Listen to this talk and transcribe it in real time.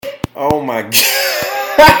Oh my God.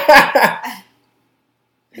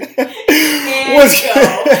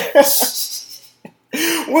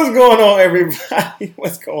 What's going on, everybody?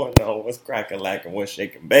 What's going on? What's cracking, lacking? What's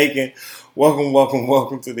shaking, bacon?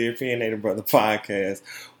 Welcome to the Opinionated Brother Podcast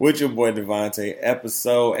with your boy Devontae,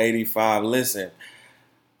 episode 85. Listen,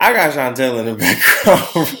 I got Chantel in the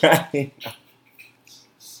background right now.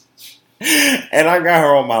 And I got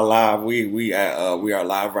her on my live. We are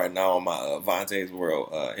live right now on my Vontae's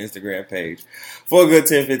World Instagram page for a good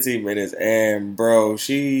 10-15 minutes. And bro,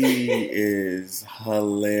 she is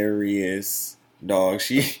hilarious, dog.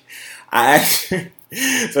 So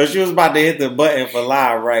she was about to hit the button for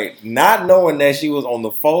live, right? Not knowing that she was on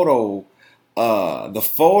the photo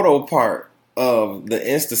part of the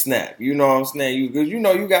Insta Snap. You know what I'm saying?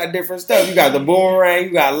 You got different stuff. You got the boomerang, you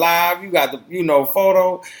got live, you got the,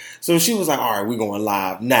 photo. So she was like, all right, we're going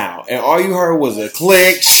live now. And all you heard was a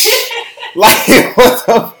click. Like it was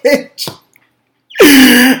a picture.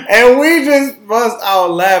 And we just bust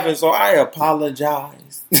out laughing. So I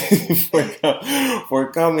apologize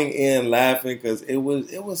for coming in laughing because it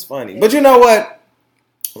was funny. But you know what?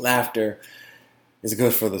 Laughter is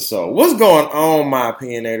good for the soul. What's going on, my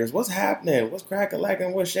opinionators? What's happening? What's cracking,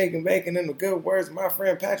 lacking? What's shaking, bacon? In the good words of my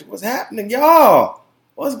friend Patrick. What's happening, y'all?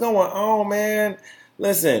 What's going on, man?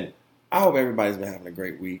 Listen, I hope everybody's been having a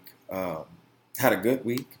great week. Had a good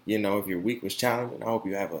week. If your week was challenging, I hope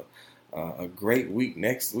you have a great week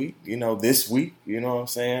next week. This week. You know what I'm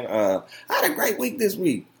saying? I had a great week this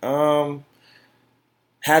week. Had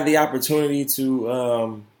the opportunity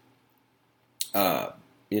to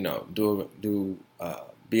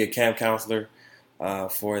be a camp counselor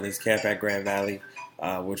for this camp at Grand Valley,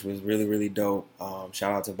 which was really, really dope.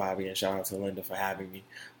 Shout out to Bobby and shout out to Linda for having me.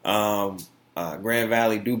 Grand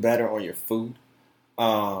Valley, do better on your food.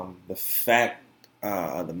 The fact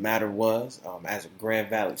of the matter was, as a Grand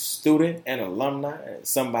Valley student and alumni, and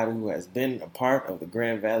somebody who has been a part of the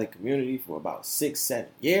Grand Valley community for about 6-7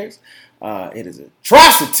 years, it is an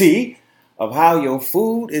atrocity of how your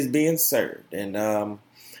food is being served. And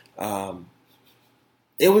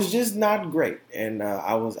it was just not great, and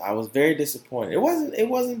I was very disappointed. It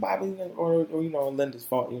wasn't Bobby or Linda's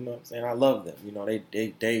fault. You know what I'm saying? I love them. They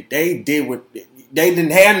did what they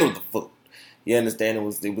didn't handle the food. You understand? It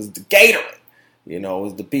was the catering. It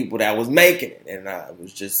was the people that was making it, and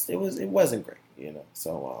it wasn't great.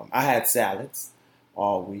 So I had salads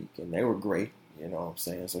all week, and they were great. You know what I'm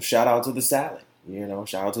saying? So shout out to the salad.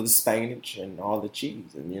 Shout out to the spinach and all the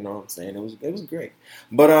cheese, and you know what I'm saying? It was great.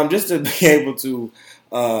 But just to be able to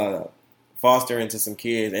foster into some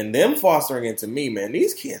kids and them fostering into me, man,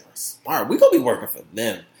 these kids are smart. We're gonna be working for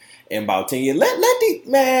them in about 10 years. Let these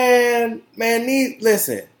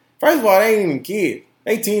listen. First of all, they ain't even kids.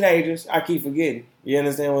 They teenagers. I keep forgetting. You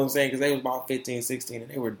understand what I'm saying? Because they was about 15, 16, and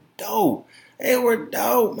they were dope.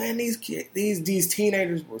 Man. These kids, these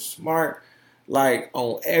teenagers were smart. Like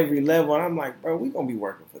on every level, and I'm like, bro, we're gonna be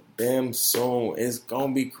working for them soon. It's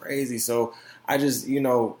gonna be crazy. So I just,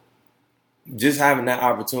 just having that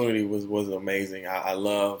opportunity was amazing. I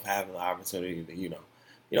love having the opportunity to,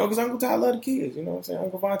 because Uncle Ty love the kids. You know what I'm saying?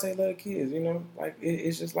 Uncle Vontae love the kids. Like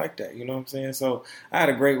it's just like that. You know what I'm saying? So I had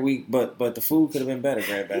a great week, but the food could have been better,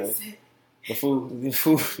 Grand Valley. The food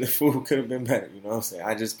could have been better. You know what I'm saying?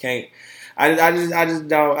 I just can't.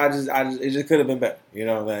 It just could have been better.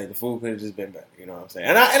 Like the food could have just been better. You know what I'm saying?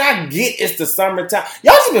 And I get it's the summertime.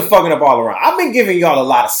 Y'all just been fucking up all around. I've been giving y'all a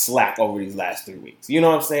lot of slack over these last 3 weeks. You know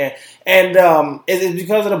what I'm saying? And it's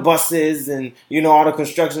because of the buses and, all the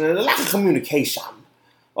construction and a lack of communication.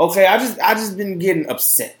 Okay? I just been getting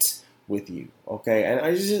upset with you. Okay? And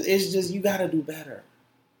it's just you gotta do better.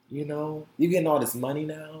 You getting all this money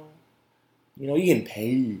now. You getting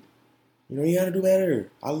paid. You gotta do better.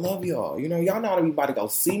 I love y'all. Y'all not about to go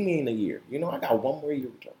see me in a year. I got 1 more year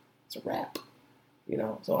to go. It's a wrap.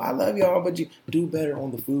 So I love y'all, but you do better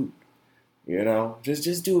on the food.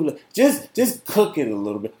 Just cook it a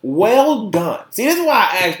little bit. Well done. See, this is why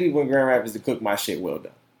I ask people in Grand Rapids to cook my shit well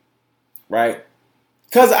done. Right?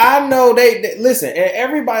 Because I know they listen, and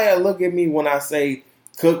everybody that look at me when I say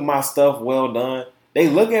cook my stuff well done, they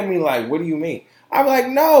look at me like, what do you mean? I'm like,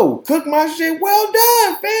 no, cook my shit well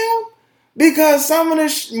done, fam. Because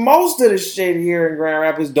most of the shit here in Grand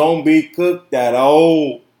Rapids don't be cooked at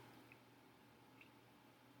all.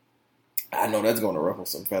 I know that's going to ruffle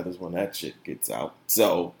some feathers when that shit gets out.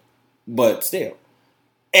 So, but still,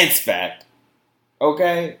 it's fact.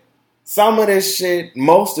 Okay? Some of this shit,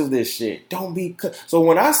 most of this shit, don't be cooked. So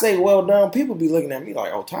when I say well done, people be looking at me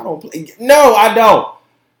like, oh, Ty don't play. No, I don't.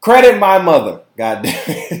 Credit my mother. God damn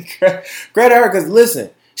it. Credit her, because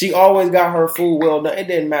listen, she always got her food well done. It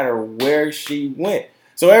didn't matter where she went.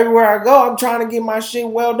 So everywhere I go, I'm trying to get my shit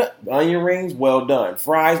well done. Onion rings, well done.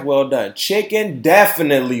 Fries, well done. Chicken,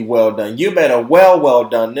 definitely well done. You better well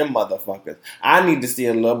done them motherfuckers. I need to see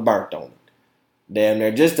a little burnt on it. Damn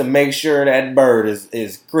there, just to make sure that bird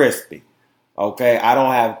is crispy. Okay, I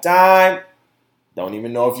don't have time. Don't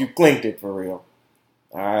even know if you clinked it for real.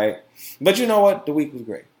 All right. But you know what? The week was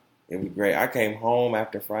great. It was great. I came home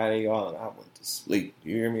after Friday, y'all, and I went to sleep.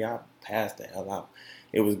 You hear me? I passed the hell out.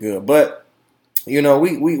 It was good. But, you know,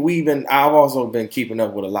 I've also been keeping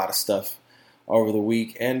up with a lot of stuff over the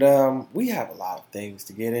week. And we have a lot of things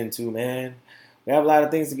to get into, man. We have a lot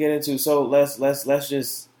of things to get into. So let's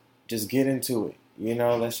just get into it. You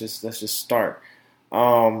know, let's just start.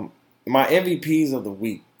 My MVPs of the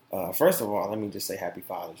week. First of all, let me just say Happy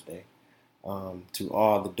Father's Day to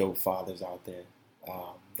all the dope fathers out there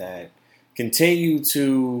that continue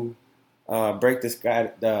to break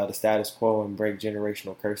the status quo and break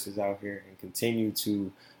generational curses out here, and continue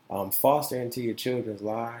to foster into your children's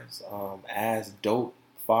lives as dope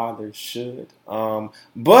fathers should.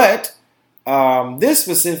 But these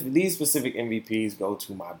specific MVPs go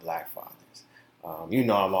to my black fathers.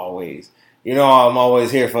 I'm always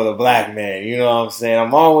here for the black man. You know what I'm saying?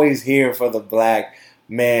 I'm always here for the black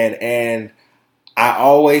man. And I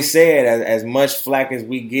always say it, as much flack as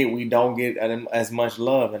we get, we don't get as much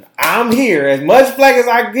love. And I'm here. As much flack as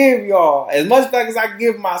I give y'all, as much flack as I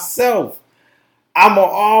give myself, I'm going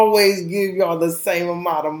to always give y'all the same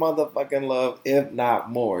amount of motherfucking love, if not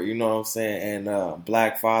more. You know what I'm saying? And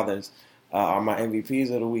black fathers are my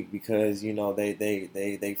MVPs of the week because, you know, they're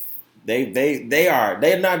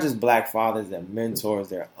not just black fathers, they're mentors,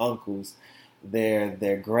 they're uncles,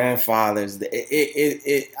 they're grandfathers.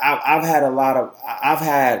 I've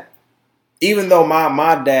had, even though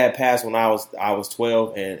my dad passed when I was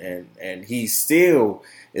 12, and he still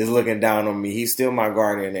is looking down on me. He's still my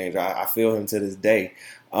guardian angel. I feel him to this day.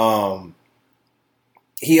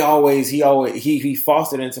 He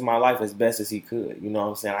fostered into my life as best as he could. You know what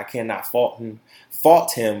I'm saying? I cannot fault him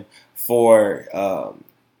for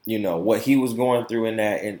what he was going through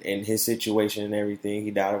in his situation and everything.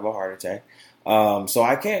 He died of a heart attack. So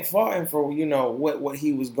I can't fault him for, what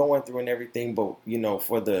he was going through and everything. But,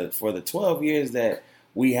 for the 12 years that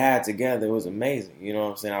we had together, it was amazing. You know what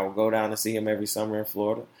I'm saying? I would go down to see him every summer in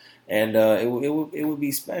Florida, and it would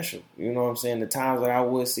be special. You know what I'm saying? The times that I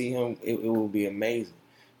would see him, it would be amazing.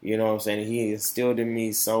 You know what I'm saying? He instilled in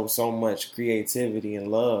me so much creativity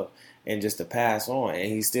and love, and just to pass on,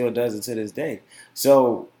 and he still does it to this day.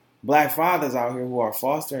 So black fathers out here who are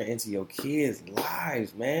fostering into your kids'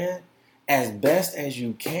 lives, man, as best as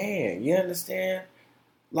you can. You understand?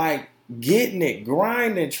 Like, getting it,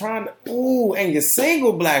 grinding, trying to, and your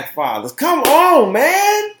single black fathers. Come on,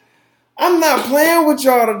 man. I'm not playing with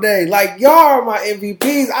y'all today. Like, y'all are my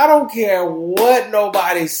MVPs. I don't care what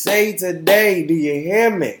nobody say today. Do you hear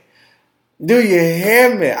me?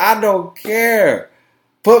 I don't care.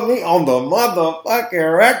 Put me on the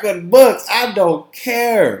motherfucking record books. I don't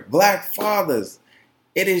care. Black fathers,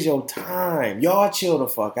 it is your time. Y'all chill the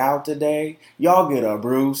fuck out today. Y'all get a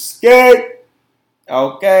brewski.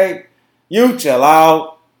 Okay? You chill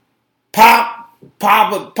out. Pop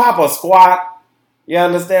a squat. You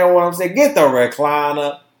understand what I'm saying? Get the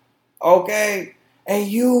recliner. Okay? And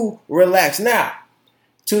you relax. Now,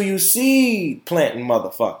 to you seed planting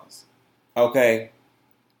motherfuckers. Okay?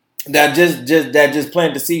 That just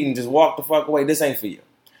plant the seed and just walk the fuck away. This ain't for you.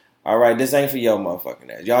 All right, this ain't for your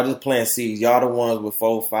motherfucking ass. Y'all just plant seeds. Y'all the ones with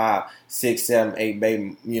 4, 5, 6, 7, 8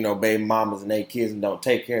 baby mamas and 8 kids and don't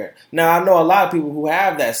take care of it. Now, I know a lot of people who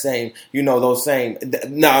have that same, those same.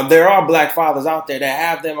 Now, there are black fathers out there that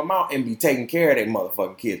have them amount and be taking care of their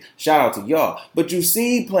motherfucking kids. Shout out to y'all. But you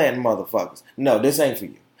seed planting motherfuckers. No, this ain't for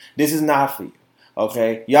you. This is not for you.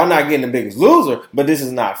 Okay? Y'all not getting the biggest loser, but this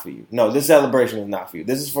is not for you. No, this celebration is not for you.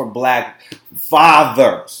 This is for black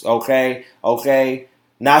fathers. Okay? Okay?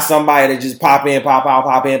 Not somebody that just pop in, pop out,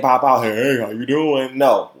 pop in, pop out. Hey, how you doing?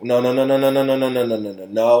 No.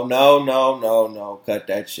 Cut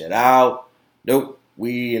that shit out. Nope.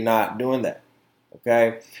 We are not doing that.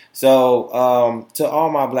 Okay? So, to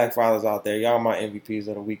all my black fathers out there, y'all my MVPs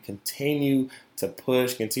of the week. Continue to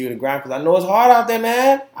push, continue to grind, because I know it's hard out there,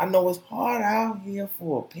 man. I know it's hard out here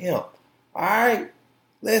for a pimp. All right?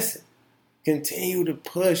 Listen. Continue to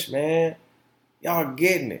push, man. Y'all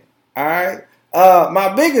getting it. All right?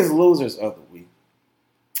 My biggest losers of the week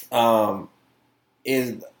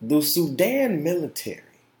is the Sudan military.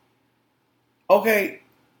 Okay,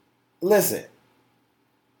 listen.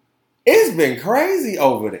 It's been crazy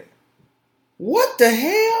over there. What the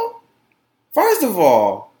hell? First of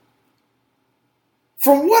all,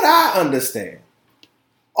 from what I understand,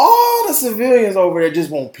 All the civilians over there just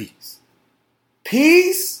want peace.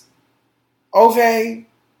 Peace, okay?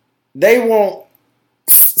 They want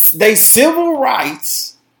they civil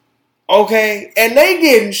rights, okay? And they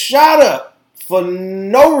getting shot up for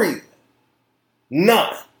no reason.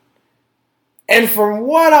 None. And from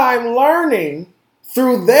what I'm learning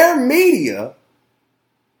through their media,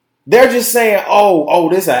 they're just saying, oh,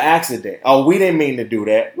 this is an accident. Oh, we didn't mean to do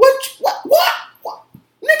that. What?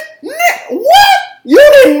 Nick, what? You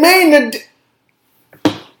didn't mean to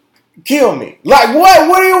kill me. Like, what?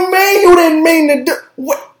 What do you mean you didn't mean to do?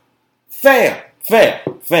 What? Fam.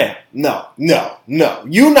 No.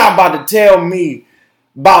 You not about to tell me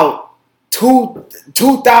about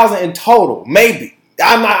 2,000 in total, maybe.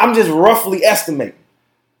 I'm just roughly estimating.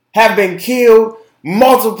 Have been killed.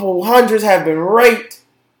 Multiple hundreds have been raped.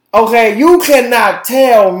 Okay, you cannot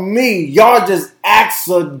tell me y'all just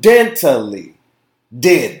accidentally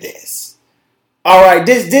did this. All right,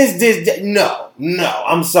 this. No,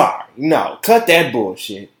 I'm sorry. No, cut that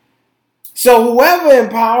bullshit. So whoever in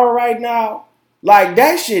power right now, like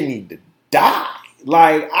that shit need to die.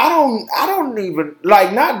 Like I don't even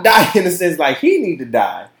like not die in the sense like he need to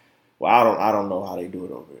die. Well, I don't know how they do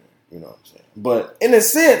it over there. You know what I'm saying? But in a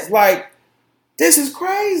sense, like this is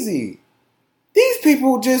crazy. These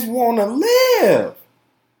people just want to live.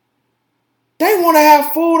 They want to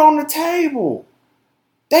have food on the table.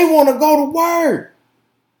 They want to go to work.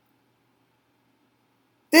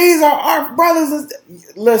 These are our brothers.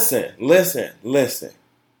 Listen.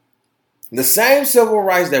 The same civil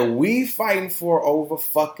rights that we fighting for over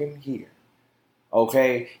fucking here.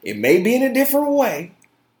 Okay? It may be in a different way.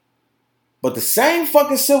 But the same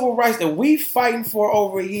fucking civil rights that we fighting for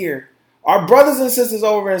over here, our brothers and sisters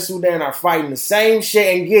over in Sudan are fighting the same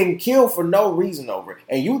shit and getting killed for no reason over it.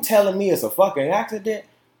 And you telling me it's a fucking accident?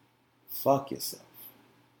 Fuck yourself.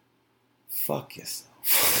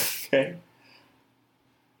 Okay?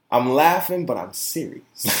 I'm laughing, but I'm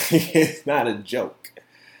serious. It's not a joke.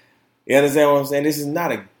 You understand what I'm saying? This is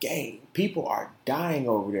not a game. People are dying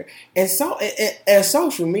over there. And so, and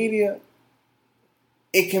social media,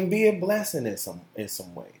 it can be a blessing in some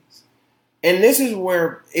ways. And this is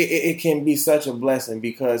where it can be such a blessing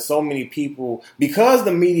because so many people, because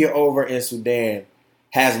the media over in Sudan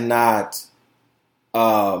has not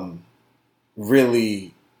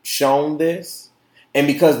really shown this, and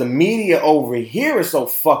because the media over here is so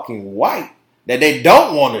fucking white that they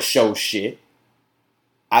don't want to show shit.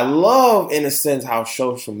 I love, in a sense, how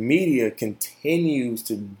social media continues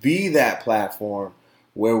to be that platform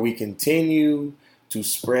where we continue to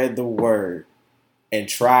spread the word and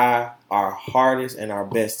try our hardest and our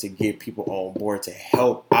best to get people on board to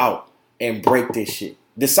help out and break this shit.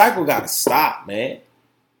 This cycle got to stop, man.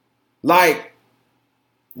 Like,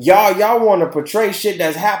 y'all want to portray shit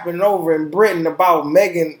that's happening over in Britain about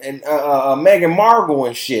Meghan and Meghan Markle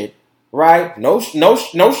and shit, right? No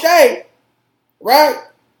shade, right?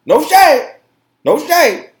 No shade.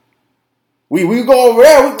 We go over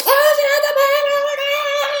there,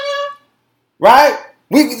 right?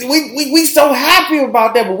 We so happy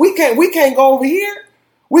about that, but we can't go over here.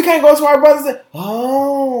 We can't go to our brothers and say,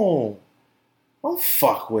 oh, don't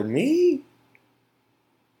fuck with me.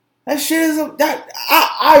 That shit is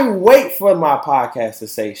I wait for my podcast to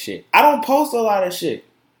say shit. I don't post a lot of shit.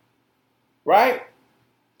 Right?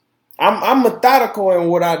 I'm methodical in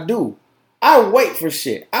what I do. I wait for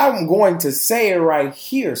shit. I'm going to say it right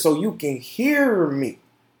here so you can hear me.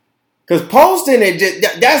 Cause posting it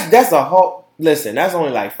that's a whole listen, that's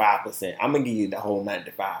only like 5%. I'm gonna give you the whole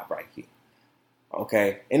 95 right here.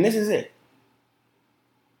 Okay? And this is it.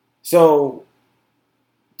 So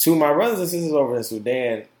to my brothers and sisters over in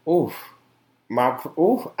Sudan, I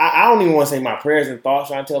don't even want to say my prayers and thoughts,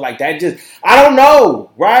 Chantel. Like that just, I don't know,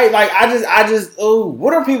 right? Like I just,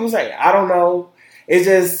 what are people saying? I don't know. It's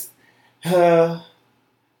just, like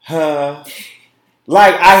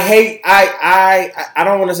I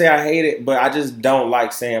don't want to say I hate it, but I just don't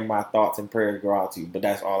like saying my thoughts and prayers go out to you. But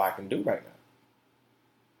that's all I can do right now.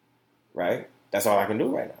 Right? That's all I can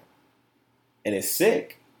do right now. And it's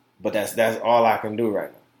sick, but that's all I can do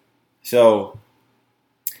right now. So,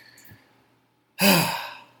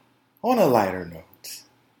 on a lighter note,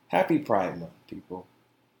 happy Pride Month, people.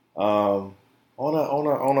 On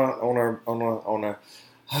a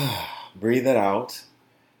breathe it out.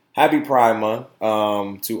 Happy Pride Month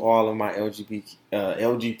to all of my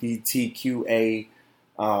LGBTQA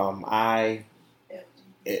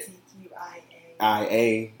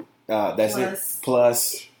IA. That's plus. It.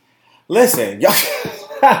 Plus, listen, y'all.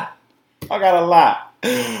 I got a lot.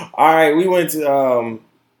 All right, we went to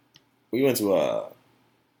a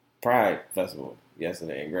Pride Festival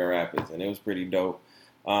yesterday in Grand Rapids, and it was pretty dope.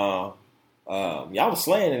 Y'all was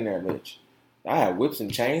slaying in there, bitch. I had whips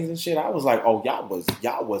and chains and shit. I was like, oh, y'all was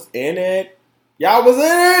in it. Y'all was in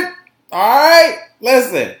it. All right,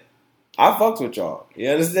 listen. I fucks with y'all. You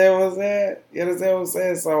understand what I'm saying? You understand what I'm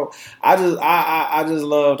saying? So I just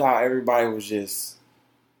loved how everybody was just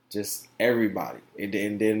everybody. It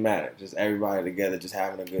didn't matter. Just everybody together, just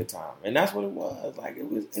having a good time, and that's what it was. Like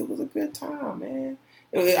it was a good time, man.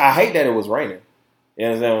 I hate that it was raining. You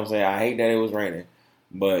understand what I'm saying? I hate that it was raining,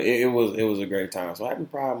 but it was a great time. So happy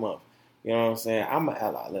Pride Month. You know what I'm saying? I'm an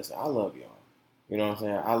ally. Listen, I love y'all. You know what I'm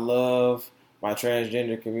saying? I love my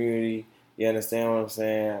transgender community. You understand what I'm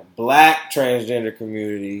saying? Black transgender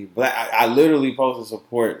community. I literally post to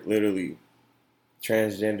support literally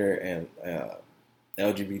transgender and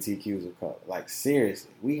LGBTQs of color. Like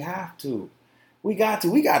seriously, we have to. We got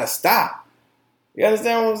to stop. You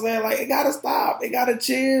understand what I'm saying? Like it gotta stop. It gotta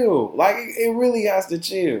chill. Like it really has to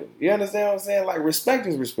chill. You understand what I'm saying? Like respect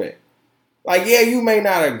is respect. Like yeah, you may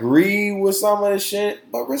not agree with some of the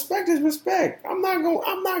shit, but respect is respect. I'm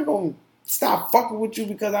not gonna stop fucking with you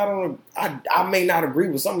because I may not agree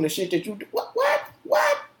with some of the shit that you do. What?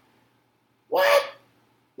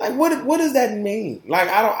 Like what does that mean? Like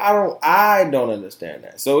I don't understand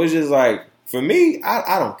that. So it's just like for me,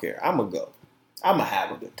 I don't care. I'ma go. I'ma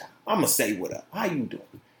have a good time. I'ma say what up. How you doing?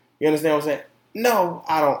 You understand what I'm saying? No,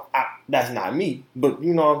 I don't. That's not me. But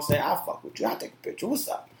you know what I'm saying? I'll fuck with you. I'll take a picture. What's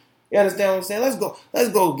up? You understand what I'm saying? Let's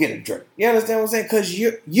go get a drink. You understand what I'm saying? Because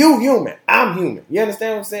you human. I'm human. You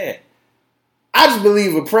understand what I'm saying? I just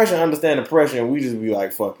believe oppression, understand oppression, and we just be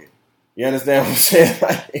like, fuck it. You understand what I'm saying?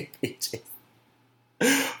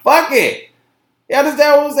 Fuck it. You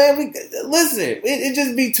understand what I'm saying? Listen, it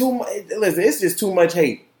just be too much. Listen, it's just too much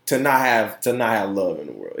hate to not have love in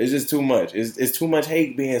the world. It's just too much. It's too much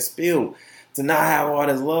hate being spilled to not have all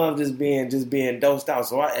this love just being dosed out.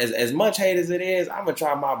 So as much hate as it is, I'm gonna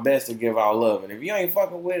try my best to give out love. And if you ain't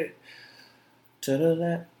fucking with it, to the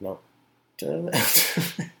left, no, to the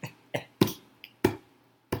left.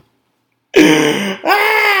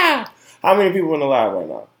 How many people in the live right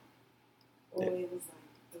now? Well, it was like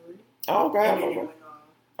 3. Oh, okay. Okay.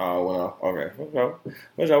 Oh, well, okay.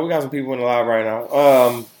 We got some people in the live right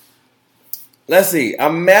now. Let's see.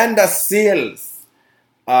 Amanda Seales.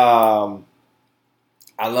 I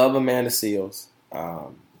love Amanda Seales.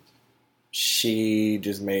 She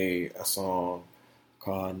just made a song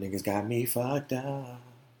called "Niggas Got Me Fucked Up."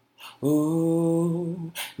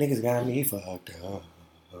 Ooh, niggas got me fucked up.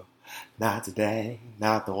 Not today,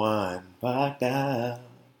 not the one fucked up.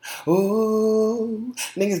 Ooh,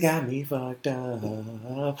 niggas got me fucked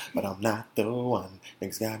up, but I'm not the one.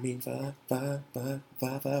 Niggas got me fucked.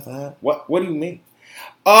 What do you mean?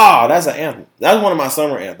 Oh, that's an anthem. That's one of my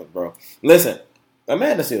summer anthems, bro. Listen,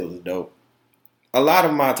 Amanda Seales is dope. A lot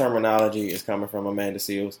of my terminology is coming from Amanda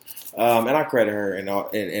Seales, and I credit her in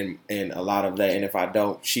a lot of that. And if I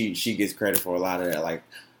don't, she gets credit for a lot of that. Like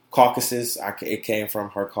Caucasus, it came from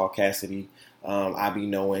her Caucasity. I be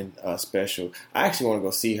knowing special. I actually want to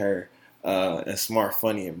go see her in Smart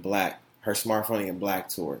Funny and Black. Her Smart Funny and Black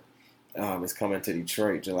tour is coming to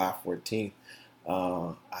Detroit July 14th.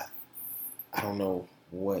 I don't know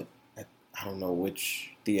which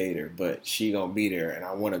theater, but she gonna be there, and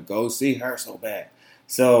I want to go see her so bad.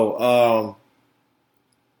 So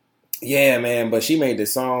yeah, man. But she made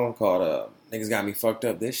this song called "Niggas Got Me Fucked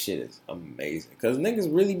Up." This shit is amazing because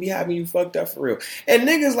niggas really be having you fucked up for real. And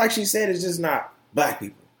niggas, like she said, is just not black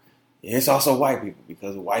people. It's also white people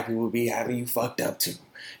because white people be having you fucked up too.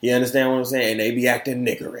 You understand what I'm saying? They be acting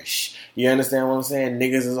niggerish. You understand what I'm saying?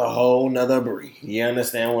 Niggas is a whole nother breed. You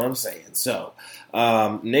understand what I'm saying? So,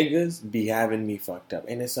 niggas be having me fucked up.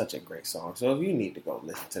 And it's such a great song. So if you need to go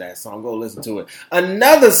listen to that song, go listen to it.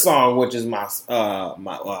 Another song, which is my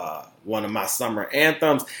one of my summer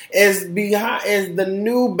anthems, is the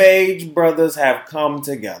new Beige Brothers have come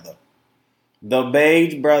together. The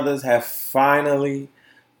Beige Brothers have finally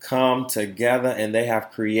come together and they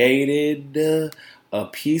have created a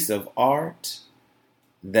piece of art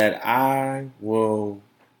that I will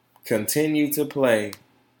continue to play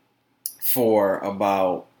for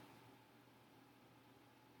about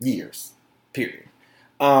years, period.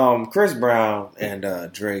 Chris Brown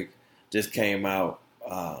and Drake just came out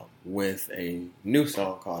with a new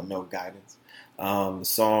song called No Guidance. The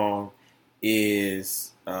song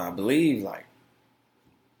is, I believe, like,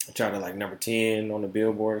 I tried to like number 10 on the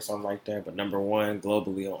Billboard or something like that, but number 1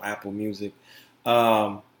 globally on Apple Music.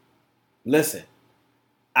 Listen,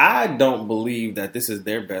 I don't believe that this is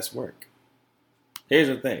their best work. Here's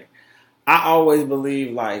the thing. I always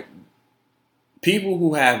believe like people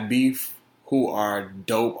who have beef, who are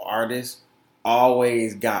dope artists,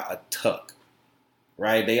 always got a tuck,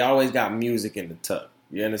 right? They always got music in the tuck.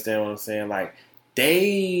 You understand what I'm saying? Like,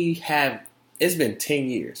 it's been 10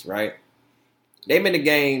 years, right? They've been in the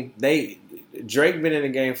game, Drake been in the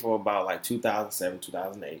game for about like 2007,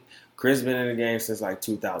 2008. Chris been in the game since like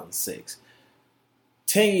 2006.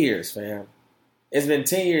 10 years, fam. It's been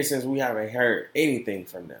 10 years since we haven't heard anything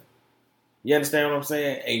from them. You understand what I'm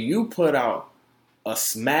saying? And you put out a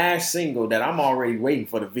smash single that I'm already waiting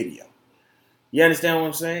for the video. You understand what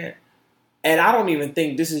I'm saying? And I don't even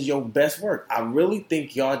think this is your best work. I really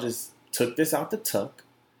think y'all just took this out the tuck,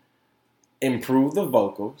 improved the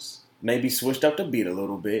vocals, maybe switched up the beat a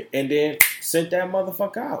little bit, and then sent that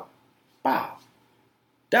motherfucker out. Wow.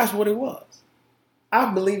 That's what it was.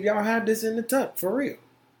 I believe y'all had this in the tuck, for real.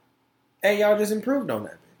 And y'all just improved on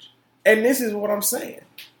that bitch. And this is what I'm saying.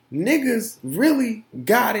 Niggas really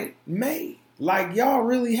got it made. Like, y'all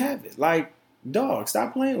really have it. Like, dog,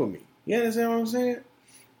 stop playing with me. You understand what I'm saying?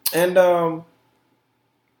 And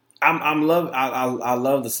I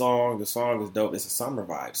love the song. The song is dope. It's a summer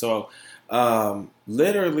vibe. So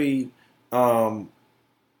literally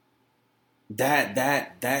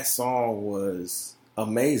that song was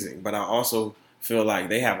amazing. But I also feel like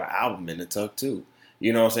they have an album in the tuck too.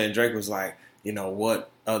 You know what I'm saying? Drake was like, what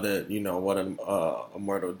other, what a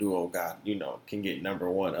Murder duo got, can get number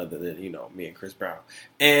one other than, me and Chris Brown.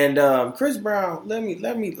 And Chris Brown, let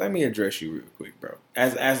me address you real quick, bro.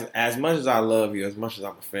 As much as I love you, as much as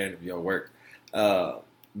I'm a fan of your work,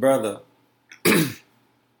 brother,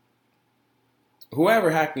 whoever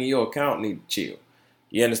hacking your account need to chill.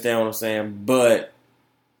 You understand what I'm saying? But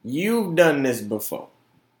you've done this before.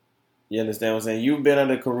 You understand what I'm saying? You've been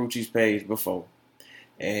under Karuchi's page before.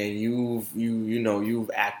 And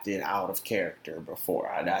you've acted out of character before.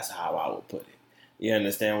 That's how I would put it. You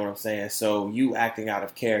understand what I'm saying? So you acting out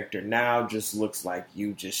of character now just looks like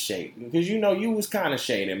you just shading. Because you was kind of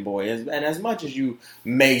shading, boy. And as much as you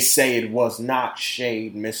may say it was not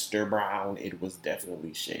shade, Mr. Brown, it was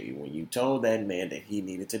definitely shade when you told that man that he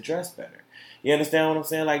needed to dress better. You understand what I'm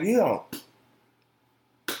saying? Like,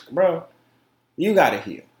 bro, you got to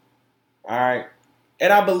heal. All right?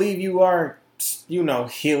 And I believe you are,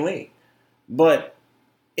 healing. But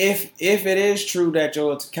if it is true that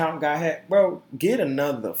your account got hacked, bro, get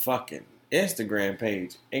another fucking Instagram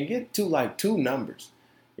page and get to two numbers.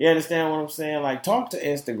 You understand what I'm saying? Like, talk to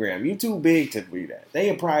Instagram. You too big to do that. They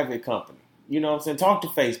a private company. You know what I'm saying? Talk to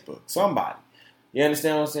Facebook. Somebody. You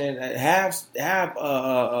understand what I'm saying? Have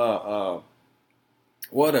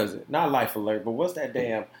what is it? Not Life Alert, but what's that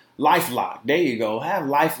damn LifeLock? There you go. Have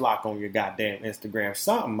LifeLock on your goddamn Instagram.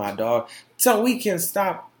 Something, my dog. So we can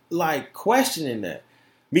stop, questioning that.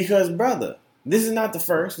 Because, brother, this is not the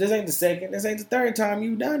first. This ain't the second. This ain't the third time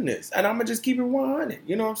you've done this. And I'm going to just keep it 100.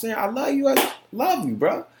 You know what I'm saying? I love you. I love you,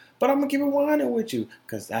 bro. But I'm going to keep it 100 with you.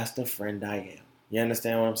 Because that's the friend I am. You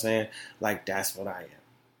understand what I'm saying? That's what I am.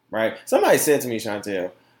 Right? Somebody said to me,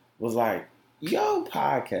 Chantel, was like, yo,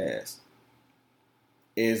 podcast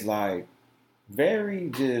is very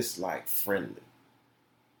just friendly.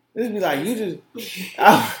 This be you just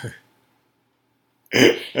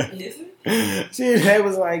See, they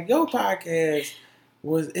was like, your podcast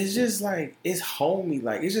it's just it's homey,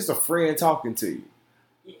 it's just a friend talking to you.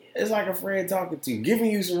 Yeah. It's like a friend talking to you,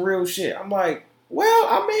 giving you some real shit. I'm like, well,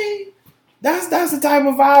 I mean, that's the type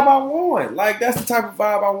of vibe I want. That's the type of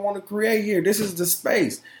vibe I want to create here. This is the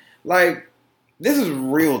space. This is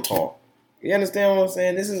real talk. You understand what I'm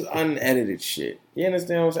saying? This is unedited shit. You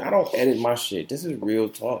understand what I'm saying? I don't edit my shit. This is real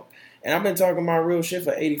talk. And I've been talking about real shit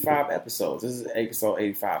for 85 episodes. This is episode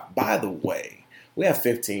 85. By the way, we have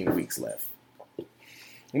 15 weeks left.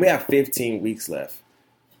 We have 15 weeks left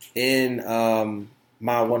in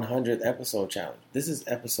my 100th episode challenge. This is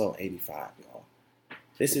episode 85, y'all.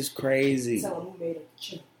 This is crazy. Tell who made up the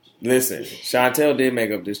challenge. Listen, Chantel did make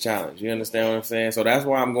up this challenge. You understand what I'm saying? So that's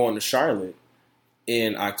why I'm going to Charlotte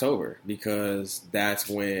in October, because that's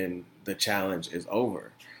when the challenge is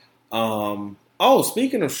over.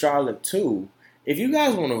 Speaking of Charlotte too, if you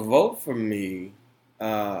guys want to vote for me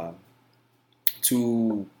to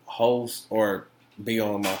host or be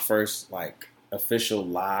on my first official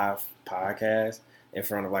live podcast in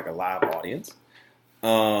front of a live audience,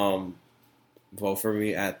 vote for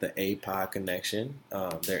me at the APod Connection.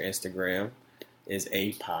 Their Instagram is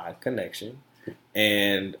APod Connection,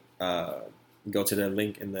 and go to the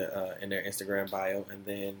link in the in their Instagram bio, and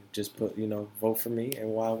then just put vote for me, and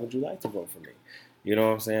why would you like to vote for me? You know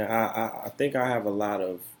what I'm saying? I think I have a lot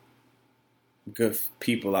of good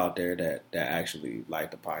people out there that actually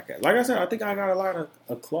like the podcast. Like I said, I think I got a lot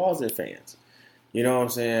of closet fans. You know what I'm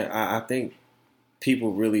saying? I think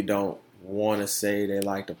people really don't want to say they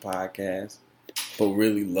like the podcast, but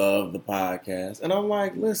really love the podcast. And I'm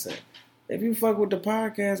like, listen, if you fuck with the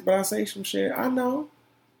podcast, but I say some shit, I know.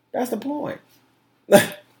 That's the point. You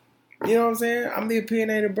know what I'm saying? I'm the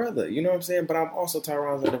opinionated brother. You know what I'm saying? But I'm also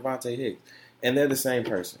Tyron and Devontae Hicks. And they're the same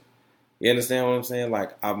person. You understand what I'm saying?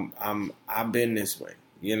 Like, I've been this way.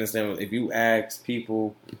 You understand? If you ask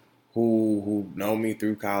people who know me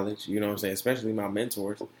through college, you know what I'm saying, especially my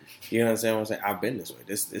mentors, you understand what I'm saying? I've been this way.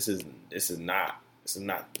 This is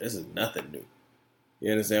nothing new.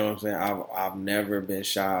 You understand what I'm saying? I've never been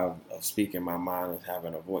shy of speaking my mind and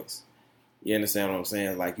having a voice. You understand what I'm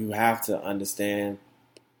saying? Like, you have to understand.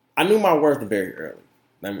 I knew my worth very early.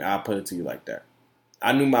 I'll put it to you like that.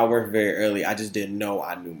 I knew my worth very early. I just didn't know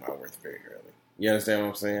I knew my worth very early. You understand what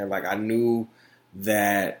I'm saying? Like, I knew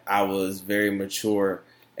that I was very mature,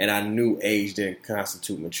 and I knew age didn't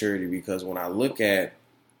constitute maturity, because when I look at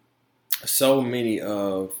so many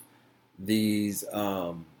of these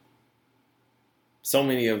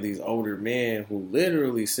older men who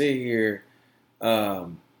literally sit here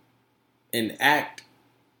and act,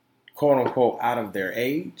 quote unquote, out of their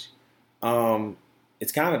age,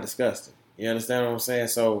 it's kind of disgusting. You understand what I'm saying?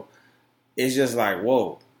 So it's just like,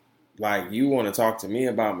 whoa, like, you want to talk to me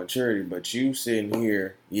about maturity, but you sitting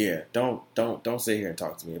here, don't sit here and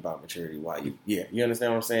talk to me about maturity while you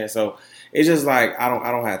understand what I'm saying? So it's just like, I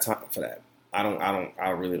don't have time for that. I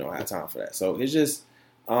really don't have time for that. So it's just,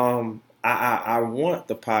 I want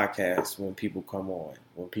the podcast when people come on,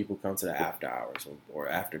 when people come to the after hours or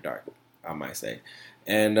after dark, I might say.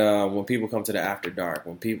 And when people come to the after dark,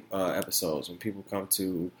 when people episodes, when people come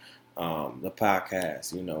to the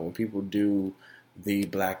podcast, you know, when people do the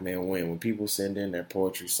Black Men Win, when people send in their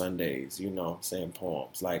Poetry Sundays, you know what I'm saying,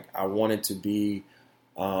 poems. Like, I want it to be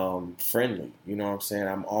friendly, you know what I'm saying?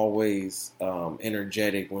 I'm always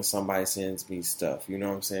energetic when somebody sends me stuff, you know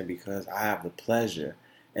what I'm saying? Because I have the pleasure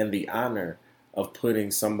and the honor of putting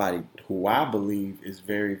somebody who I believe is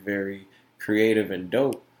very, very creative and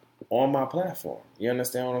dope on my platform. You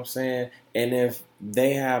understand what I'm saying? And if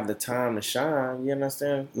they have the time to shine, you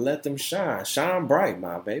understand? Let them shine. Shine bright,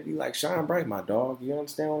 my baby. Like, shine bright, my dog. You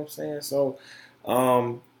understand what I'm saying? So,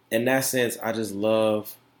 in that sense, I just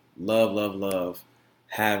love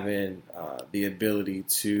having the ability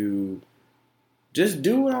to just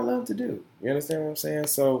do what I love to do. You understand what I'm saying?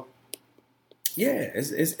 So, yeah,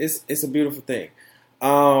 it's a beautiful thing.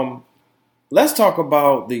 Let's talk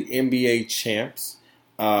about the NBA champs.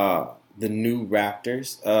 The new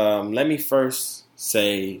Raptors. Let me first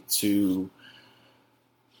say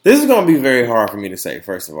this is going to be very hard for me to say,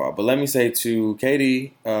 first of all, but let me say to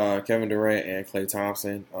KD, Kevin Durant, and Klay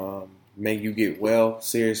Thompson, may you get well.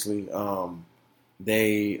 Seriously,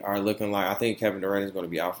 they are looking like, I think Kevin Durant is going to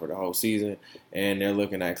be out for the whole season, and they're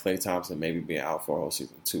looking at Klay Thompson maybe being out for a whole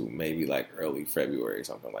season too, maybe like early February or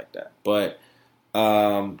something like that. But,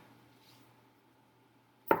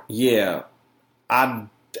 yeah, I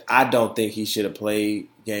don't think he should have played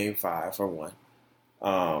Game 5 for one.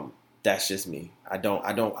 That's just me. I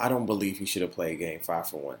don't believe he should have played Game 5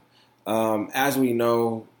 for one. As we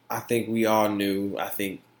know, I think we all knew. I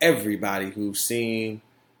think everybody who's seen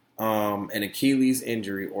an Achilles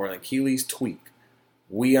injury or an Achilles tweak,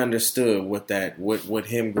 we understood what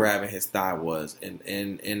him grabbing his thigh was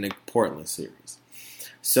in the Portland series.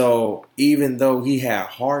 So even though he had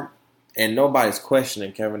heart. And nobody's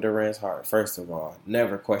questioning Kevin Durant's heart, first of all.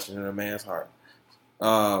 Never questioning a man's heart.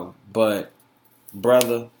 But,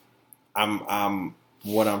 brother,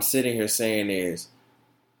 what I'm sitting here saying is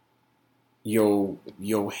your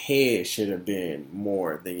head should have been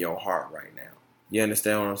more than your heart right now. You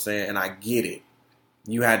understand what I'm saying? And I get it.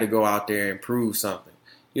 You had to go out there and prove something.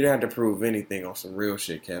 You didn't have to prove anything on some real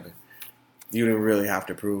shit, Kevin. You didn't really have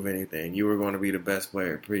to prove anything. You were going to be the best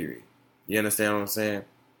player, period. You understand what I'm saying?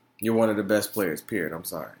 You're one of the best players, period. I'm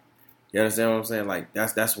sorry. You understand what I'm saying? Like,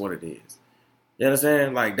 that's what it is. You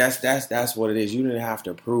understand? Like, that's what it is. You didn't have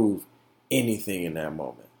to prove anything in that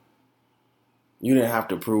moment. You didn't have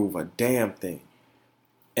to prove a damn thing.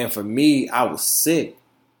 And for me, I was sick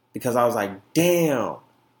because I was like, damn,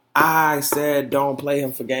 I said don't play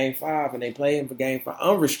him for Game 5, and they play him for Game 5.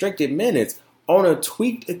 Unrestricted minutes on a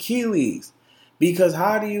tweaked Achilles. Because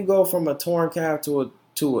how do you go from a torn calf to a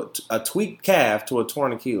tweaked calf to a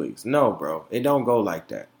torn Achilles? No, bro. It don't go like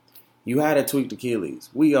that. You had a tweaked Achilles.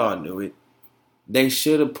 We all knew it. They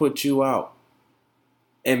should have put you out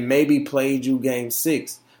and maybe played you Game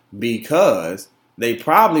 6 because they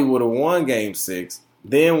probably would have won Game 6,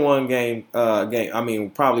 then won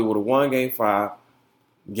probably would have won Game 5,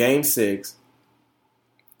 Game 6,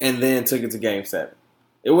 and then took it to Game 7.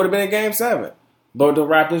 It would have been a Game 7, but the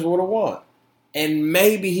Raptors would have won. And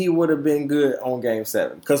maybe he would have been good on Game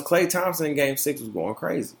 7 because Klay Thompson in Game 6 was going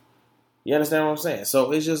crazy. You understand what I'm saying?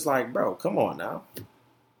 So it's just like, bro, come on now.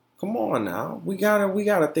 Come on now. We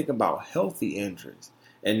gotta think about healthy injuries.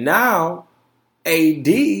 And now AD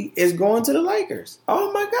is going to the Lakers.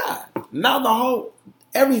 Oh my God. Now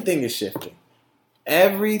everything is shifting.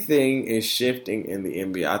 Everything is shifting in the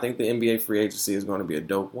NBA. I think the NBA free agency is going to be a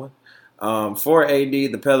dope one. For AD,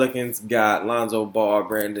 the Pelicans got Lonzo Ball,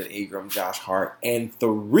 Brandon Ingram, Josh Hart, and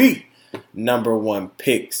 3 number 1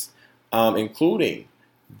 picks, including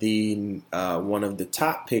the one of the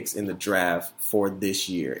top picks in the draft for this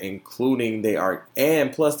year,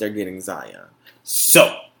 plus they're getting Zion.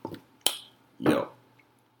 So,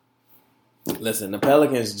 listen, the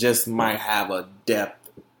Pelicans just might have a depth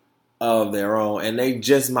of their own, and they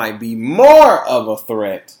just might be more of a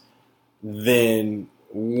threat than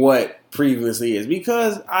what previously is,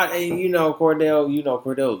 because Cordell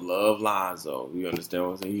love Lonzo. You understand what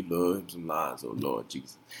I'm saying? He loves him some Lonzo, Lord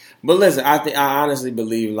Jesus. But listen, I honestly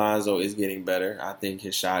believe Lonzo is getting better. I think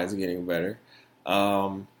his shot is getting better,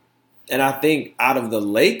 and I think out of the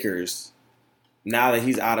Lakers, now that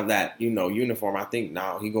he's out of that uniform, I think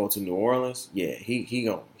now he going to New Orleans. Yeah, he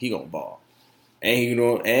gonna ball.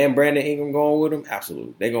 And Brandon Ingram going with him?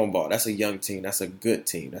 Absolutely. They're going to ball. That's a young team. That's a good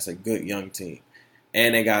team. That's a good young team.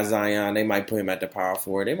 And they got Zion. They might put him at the power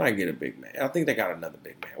forward. They might get a big man. I think they got another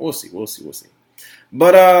big man. We'll see.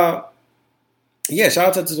 But, shout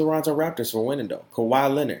out to the Toronto Raptors for winning, though.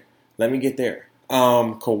 Kawhi Leonard. Let me get there.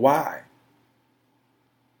 Kawhi.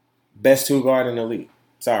 Best 2 guard in the league.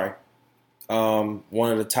 Sorry.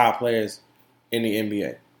 One of the top players in the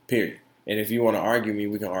NBA. Period. And if you want to argue me,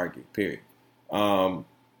 we can argue. Period.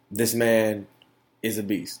 This man is a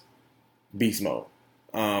beast. Beast mode.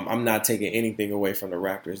 I'm not taking anything away from the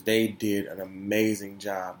Raptors. They did an amazing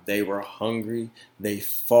job. They were hungry. They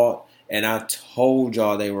fought. And I told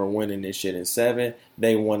y'all they were winning this shit in 7.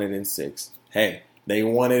 They won it in 6. Hey, they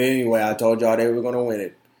won it anyway. I told y'all they were going to win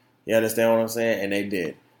it. You understand what I'm saying? And they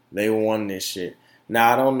did. They won this shit.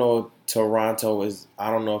 Now, I don't know if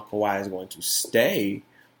Kawhi is going to stay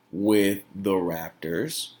with the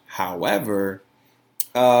Raptors. However,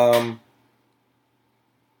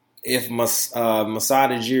 if Masai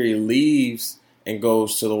Ujiri leaves and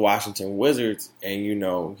goes to the Washington Wizards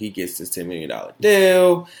and, he gets this $10 million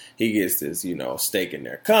deal, he gets this, stake in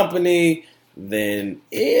their company, then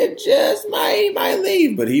it just might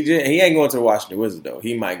leave. But he ain't going to the Washington Wizards, though.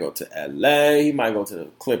 He might go to LA. He might go to the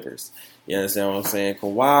Clippers. You understand what I'm saying?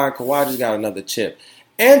 Kawhi just got another chip.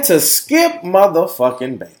 And to skip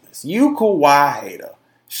motherfucking Bayless, you Kawhi hater,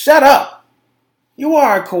 shut up. You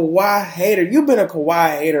are a Kawhi hater. You've been a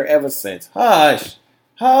Kawhi hater ever since. Hush.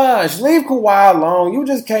 Leave Kawhi alone. You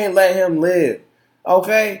just can't let him live.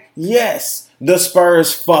 Okay? Yes, the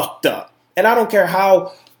Spurs fucked up. And I don't care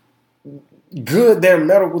how good their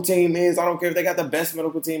medical team is. I don't care if they got the best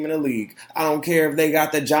medical team in the league. I don't care if they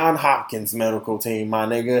got the John Hopkins medical team, my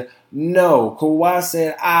nigga. No, Kawhi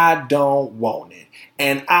said, I don't want it.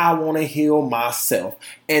 And I want to heal myself.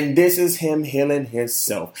 And this is him healing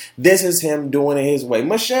himself. This is him doing it his way.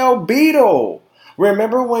 Michelle Beadle.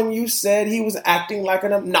 Remember when you said he was acting like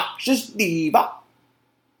an obnoxious diva?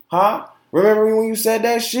 Huh? Remember when you said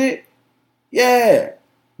that shit? Yeah.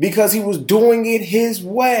 Because he was doing it his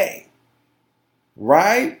way.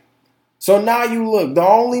 Right? So now you look. The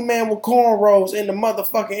only man with cornrows in the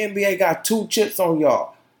motherfucking NBA got 2 chips on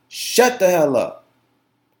y'all. Shut the hell up.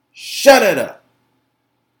 Shut it up.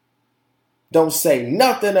 Don't say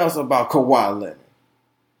nothing else about Kawhi Leonard.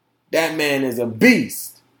 That man is a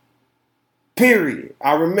beast. Period.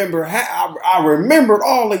 I remembered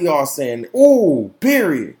all of y'all saying, ooh,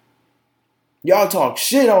 period. Y'all talk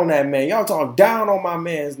shit on that man. Y'all talk down on my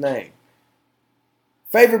man's name.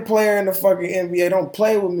 Favorite player in the fucking NBA. Don't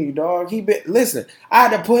play with me, dog. Listen, I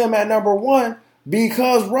had to put him at number 1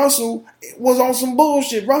 because Russell was on some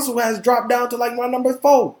bullshit. Russell has dropped down to like my number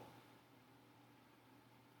 4.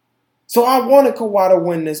 So I wanted Kawhi to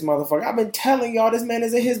win this motherfucker. I've been telling y'all this man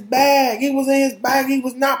is in his bag. He was in his bag. He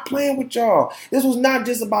was not playing with y'all. This wasn't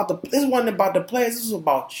about the players. This was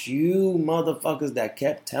about you motherfuckers that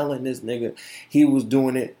kept telling this nigga he was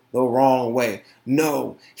doing it the wrong way.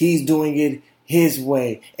 No, he's doing it his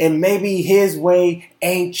way. And maybe his way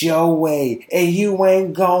ain't your way. And you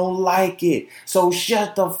ain't gonna like it. So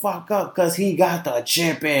shut the fuck up because he got the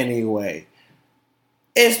chip anyway.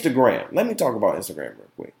 Instagram. Let me talk about Instagram real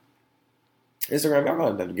quick. Instagram, y'all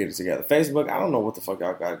gonna have to get it together. Facebook, I don't know what the fuck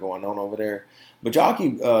y'all got going on over there. But y'all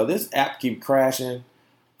keep, this app keep crashing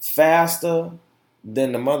faster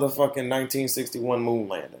than the motherfucking 1961 moon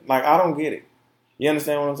landing. Like, I don't get it. You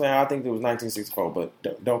understand what I'm saying? I think it was 1964,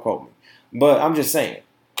 but don't quote me. But I'm just saying.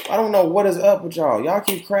 I don't know what is up with y'all. Y'all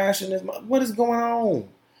keep crashing this. What is going on?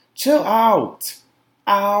 Chill out.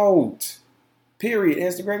 Out. Period.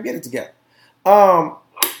 Instagram, get it together. And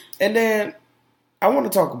then I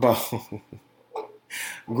want to talk about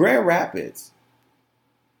Grand Rapids.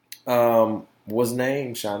 Was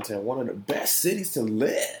named, Chantel, one of the best cities to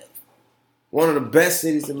live. One of the best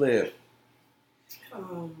cities to live. By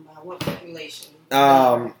what population?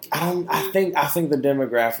 I think the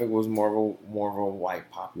demographic was more of a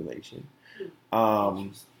white population.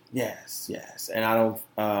 Yes, and I don't.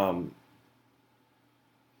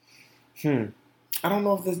 I don't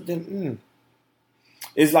know if this.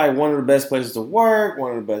 It's like one of the best places to work,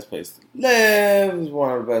 one of the best places to live, it's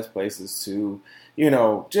one of the best places to,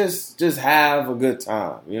 just have a good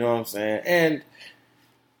time. You know what I'm saying? And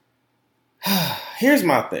here's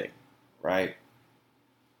my thing, right?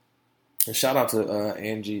 And shout out to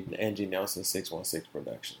Angie Nelson 616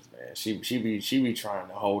 Productions, man. She be trying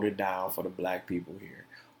to hold it down for the black people here.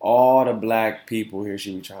 All the black people here,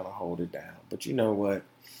 she be trying to hold it down. But you know what?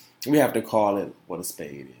 We have to call it what a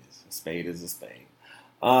spade is. A spade is a spade.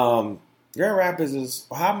 Grand Rapids is,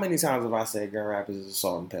 how many times have I said Grand Rapids is a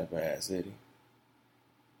salt and pepper ass city?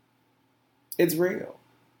 It's real.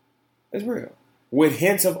 It's real. With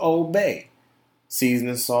hints of Old Bay.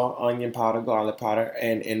 Seasoning salt, onion powder, garlic powder.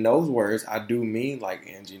 And in those words, I do mean like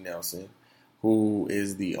Angie Nelson, who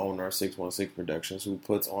is the owner of 616 Productions, who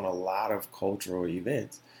puts on a lot of cultural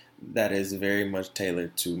events that is very much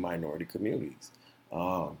tailored to minority communities.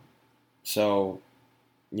 So,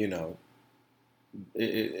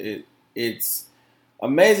 it's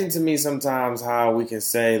amazing to me sometimes how we can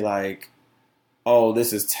say like, oh,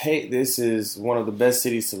 this is one of the best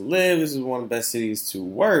cities to live. This is one of the best cities to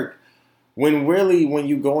work. When really, when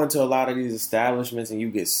you go into a lot of these establishments and you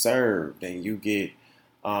get served and you get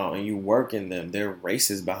and you work in them, they're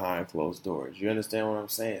racist behind closed doors. You understand what I'm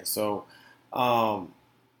saying? So I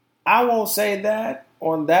won't say that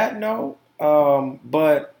on that note,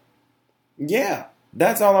 but yeah,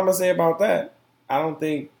 that's all I'm gonna say about that. I don't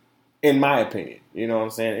think, in my opinion, you know what I'm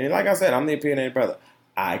saying? And like I said, I'm the opinionated brother.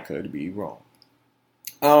 I could be wrong.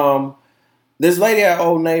 This lady at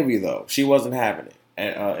Old Navy though, she wasn't having it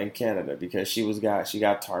in Canada because she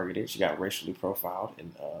got targeted. She got racially profiled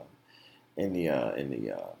in the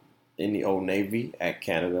Old Navy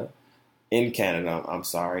in Canada. I'm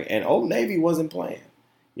sorry, and Old Navy wasn't playing.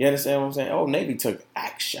 You understand what I'm saying? Old Navy took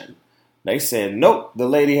action. They said, nope, the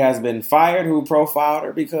lady has been fired who profiled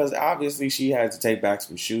her because obviously she had to take back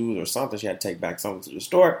some shoes or something. She had to take back something to the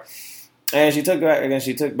store. And she took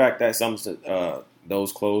back that something to,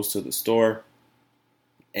 those clothes to the store.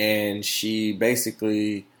 And she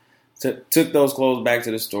basically took those clothes back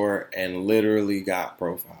to the store and literally got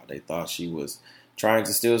profiled. They thought she was trying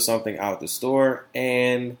to steal something out the store.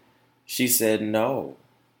 And she said, no,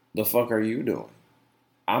 the fuck are you doing?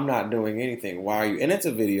 I'm not doing anything. Why are you? And it's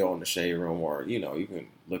a video on the Shade Room, or you can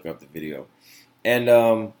look up the video.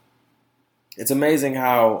 And it's amazing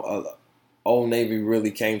how Old Navy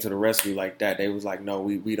really came to the rescue like that. They was like, no,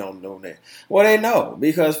 we don't know that. Well, they know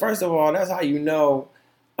because first of all, that's how you know.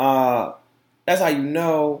 That's how you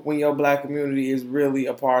know when your black community is really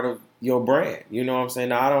a part of your brand. You know what I'm saying?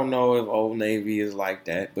 Now, I don't know if Old Navy is like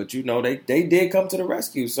that, but they did come to the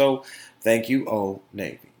rescue. So thank you, Old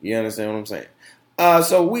Navy. You understand what I'm saying?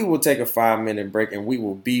 So we will take a 5-minute break and we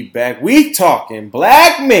will be back. We talking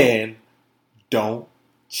black men don't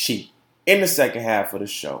cheat in the second half of the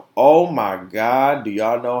show. Oh my God. Do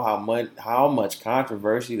y'all know how much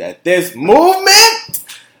controversy that this movement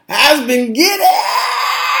has been getting?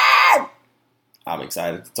 I'm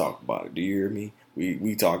excited to talk about it. Do you hear me?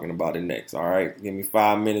 We talking about it next. All right. Give me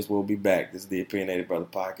 5 minutes. We'll be back. This is the Opinionated Brother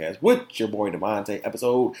Podcast with your boy Devontae,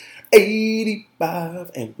 episode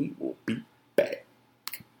 85. And we will be back.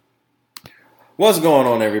 What's going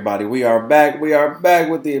on, everybody? We are back. We are back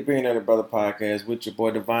with the Opinionated Brother Podcast with your boy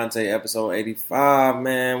Devontae, episode 85,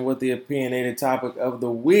 man, with the opinionated topic of the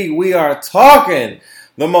week. We are talking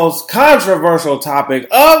the most controversial topic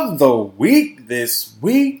of the week this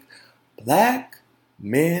week. Black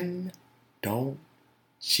men don't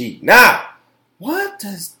cheat. Now, what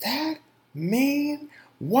does that mean?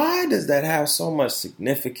 Why does that have so much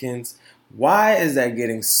significance? Why is that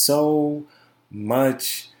getting so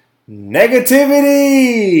much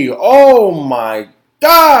negativity? Oh my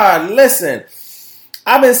God. Listen,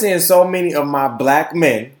 I've been seeing so many of my black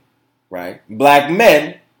men, right? Black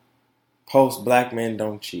men post black men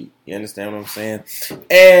don't cheat. You understand what I'm saying?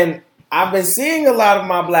 And I've been seeing a lot of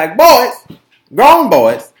my black boys, grown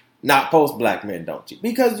boys, not post black men don't cheat.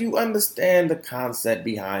 Because you understand the concept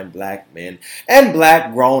behind black men and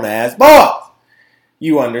black grown ass boys.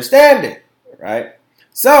 you understand it, right?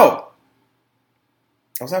 So,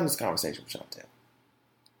 I was having this conversation with Chantel.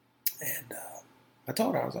 And I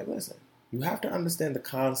told her, I was like, listen, you have to understand the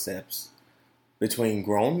concepts between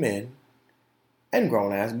grown men and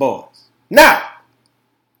grown-ass boys. Now,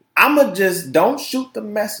 I'ma just don't shoot the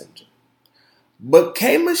messenger. But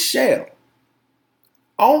K. Michelle,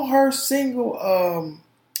 on her single,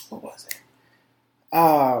 what was it?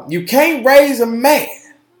 You Can't Raise a Man.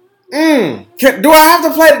 Do I have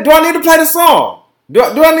to play? Do I need to play the song? Do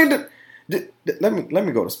I need to? Let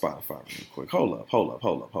me go to Spotify real quick. Hold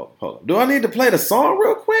up. Do I need to play the song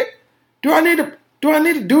real quick? Do I need to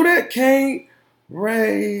do that? Can't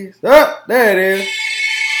raise. Oh, there it is.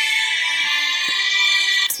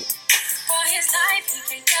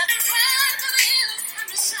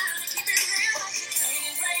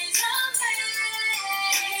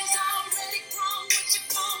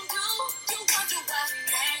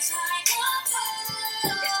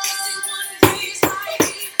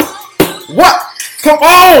 What? Come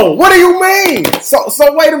on! What do you mean?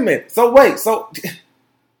 So wait a minute. So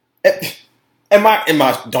am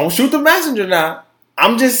I? Don't shoot the messenger now.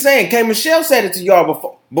 I'm just saying. K. Michelle said it to y'all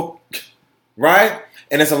before, right?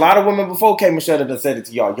 And it's a lot of women before K. Michelle that have said it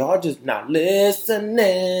to y'all. Y'all just not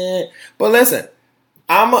listening. But listen,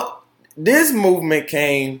 this movement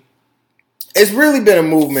came. It's really been a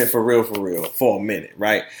movement for real, for a minute,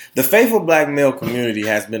 right? The Faithful Black Male community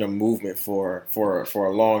has been a movement for a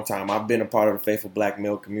long time. I've been a part of the Faithful Black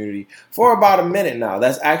Male community for about a minute now.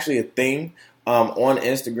 That's actually a thing on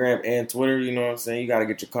Instagram and Twitter. You know what I'm saying? You got to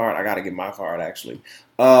get your card. I got to get my card, actually.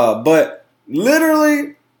 But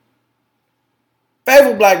literally,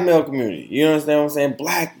 Faithful Black Male community. You understand what I'm saying?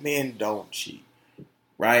 Black men don't cheat,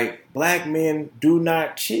 right? Black men do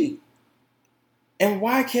not cheat. And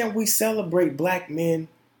why can't we celebrate black men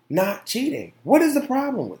not cheating? What is the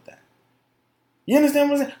problem with that? You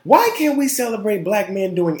understand what I'm saying? Why can't we celebrate black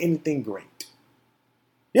men doing anything great?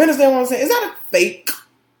 You understand what I'm saying? Is that a fake?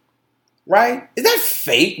 Right? Is that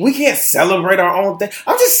fake? We can't celebrate our own thing.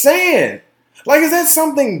 I'm just saying. Like, is that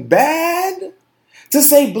something bad? To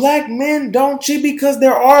say black men don't cheat, because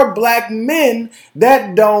there are black men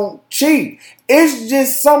that don't cheat. It's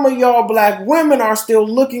just some of y'all black women are still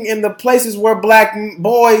looking in the places where black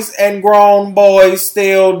boys and grown boys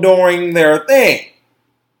still doing their thing.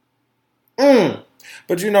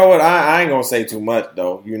 But you know what? I ain't going to say too much,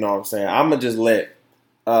 though. You know what I'm saying? I'm going to just let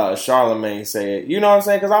Charlemagne say it. You know what I'm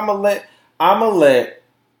saying? Because I'm going to let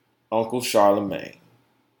Uncle Charlemagne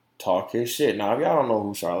talk his shit. Now, if y'all don't know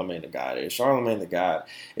who Charlemagne the God is, Charlemagne the God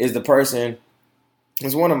is the person,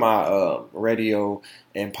 is one of my radio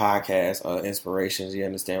and podcast inspirations. You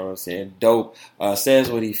understand what I'm saying? Dope.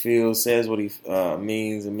 Says what he feels, says what he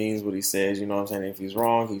means, and means what he says. You know what I'm saying? If he's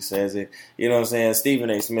wrong, he says it. You know what I'm saying?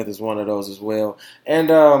 Stephen A. Smith is one of those as well. And,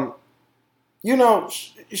 you know,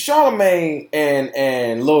 Charlemagne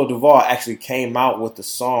and Lil Duval actually came out with the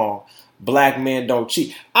song Black Men Don't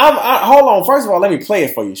Cheat. Hold on. First of all, let me play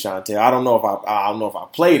it for you, Chantel. I don't know if I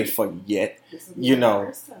played it for you yet. You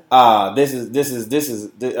know, this is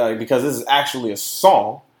because this is actually a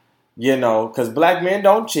song. You know, because black men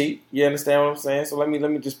don't cheat. You understand what I'm saying? So let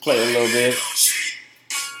me just play a little bit.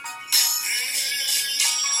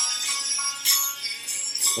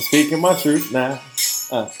 I'm speaking my truth now.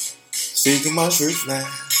 Speaking my truth now.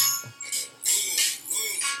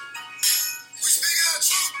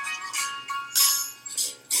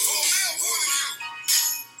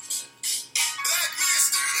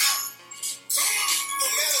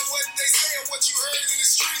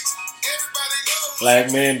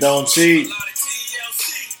 Black men don't cheat.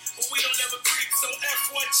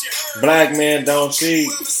 Black men don't cheat.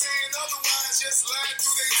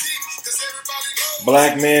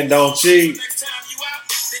 Black men don't cheat.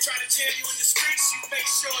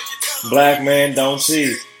 Black men don't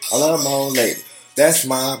cheat. I love my old lady. That's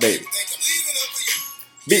my baby.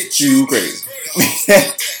 Bitch, you crazy.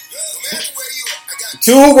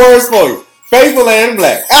 2 words for you. Faithful and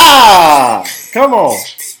black. Come on.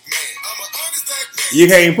 You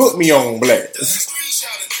can't put me on blast.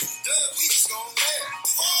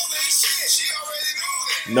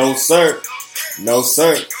 No, sir. No,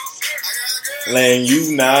 sir. Laying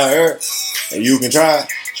you not hurt. And you can try.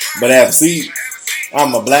 But have a seat.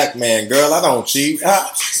 I'm a black man, girl. I don't cheat.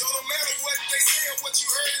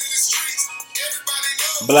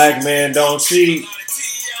 Black men don't cheat.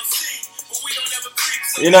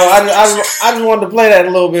 You know, I just wanted to play that a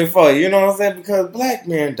little bit for you. You know what I'm saying? Because black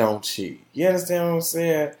men don't cheat. You understand what I'm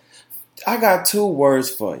saying? I got 2 words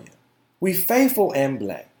for you. We faithful and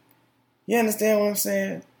black. You understand what I'm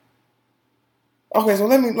saying? Okay, so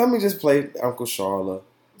let me just play Uncle Charla.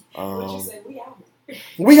 What you say? We out.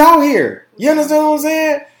 We out here. You understand what I'm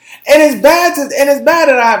saying? And it's bad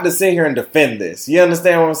that I have to sit here and defend this. You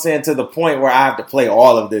understand what I'm saying? To the point where I have to play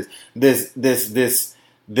all of this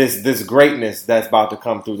greatness that's about to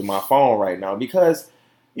come through to my phone right now because,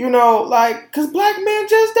 because black men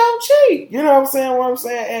just don't cheat. You know what I'm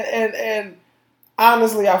saying? And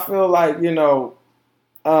honestly, I feel like,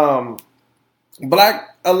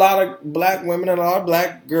 a lot of black women, a lot of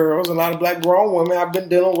black girls, a lot of black grown women have been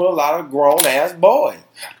dealing with a lot of grown ass boys.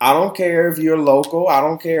 I don't care if you're local. I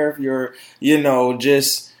don't care if you're,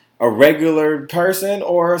 just a regular person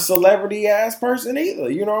or a celebrity ass person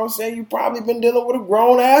either. You know what I'm saying? You've probably been dealing with a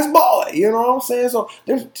grown ass boy. You know what I'm saying? So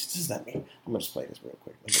just let me. I'm gonna just play this real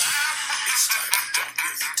quick.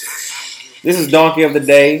 This is Donkey of the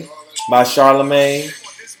Day by Charlemagne,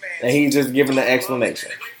 and he's just giving the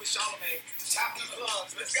explanation.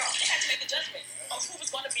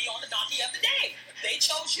 They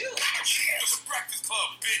chose you. It's a breakfast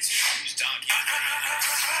club, bitch. Donkey.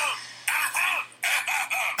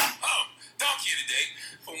 Donkey of the Day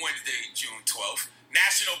for Wednesday, June 12th.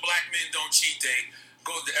 National Black Men Don't Cheat Day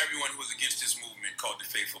goes to everyone who's against this movement called the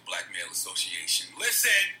Faithful Black Male Association.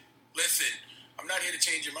 Listen. I'm not here to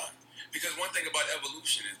change your mind. Because one thing about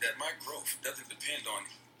evolution is that my growth doesn't depend on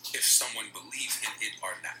if someone believes in it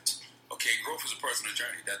or not. Okay, growth is a personal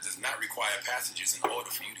journey that does not require passages in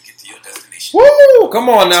order for you to get to your destination. Woo!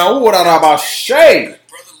 Come on now. What about Shay?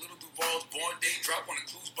 Brother Little Duval's born day. Drop one of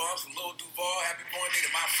the clues bombs from Little Duval. Happy born day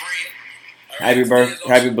to my friend. Right,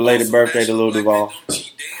 happy belated birthday to Little Duval.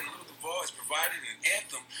 Cheat Day, and Little Duval has provided an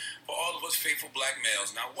anthem for all of us faithful black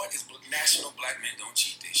males. Now, what is National Black Men Don't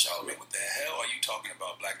Cheat Day, Charlamagne? What the hell are you talking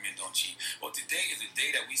about, Black Men Don't Cheat? Well, today is a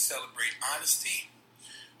day that we celebrate honesty,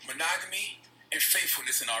 monogamy, and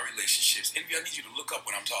faithfulness in our relationships. Envy, I need you to look up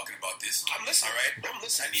when I'm talking about this. I'm listening. All right? I'm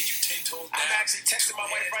listening. I need you 10 toes down. I'm actually texting my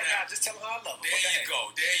wife right now. Just tell her I love her.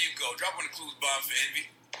 There you go. Drop one of the clues bomb for Envy.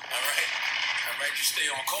 All right? You stay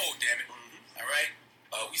on cold, damn it. All right?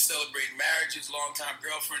 We celebrate marriages, longtime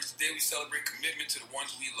girlfriends. Today we celebrate commitment to the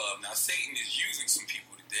ones we love. Now, Satan is using some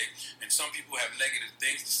people today, and some people have negative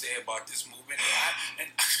things to say about this movement. And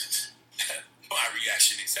my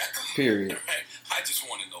reaction exactly. Period. All right? I just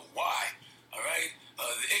want to know why. All right?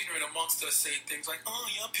 The ignorant amongst us say things like,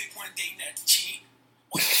 y'all pick one day not to cheat.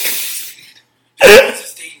 What does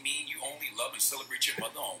this day mean you only love and celebrate your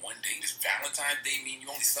mother on one day? Does Valentine's Day mean you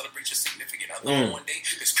only celebrate your significant other on one day?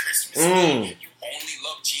 Does Christmas mean you only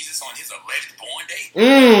love Jesus on his alleged born day?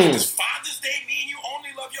 Does Father's Day mean you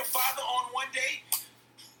only love your father on one day?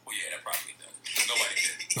 Well, yeah, that probably does.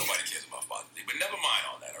 Nobody cares about Father's Day. But never mind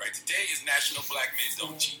all that, all right? Today is National Black Men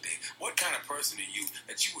Don't Cheat Day. What kind of person are you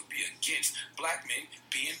that you would be against black men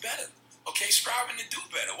being better? Okay, striving to do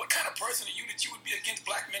better. What kind of person are you that you would be against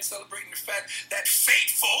black men celebrating the fact that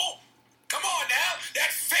faithful, come on now,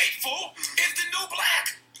 that faithful is the new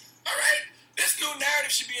black? All right? This new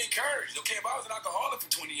narrative should be encouraged. Okay, if I was an alcoholic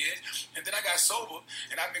for 20 years and then I got sober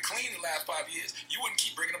and I've been clean the last 5 years, you wouldn't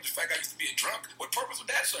keep bringing up the fact I used to be a drunk. What purpose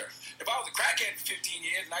would that serve? If I was a crackhead for 15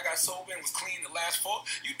 years and I got sober and was clean the last 4,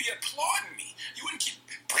 you'd be applauding me. You wouldn't keep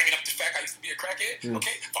bringing up the fact I used to be a crackhead.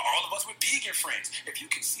 Okay, for all of us with vegan friends, if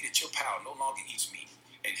you can see that your pal no longer eats meat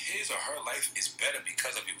and his or her life is better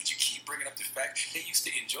because of it, would you keep bringing up the fact they used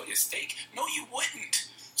to enjoy a steak? No, you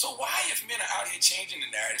wouldn't. So why, if men are out here changing the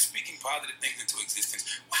narrative, speaking positive things into existence,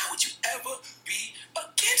 why would you ever be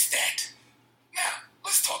against that? Now,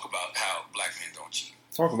 let's talk about how black men don't cheat.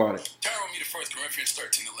 Talk about it. Turn with me to 1 Corinthians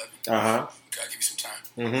 13:11. Gotta give you some time.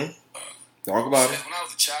 Talk about it. When I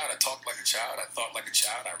was a child, I talked like a child. I thought like a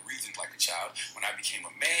child. I reasoned like a child. When I became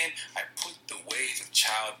a man, I put the ways of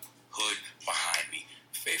childhood behind me.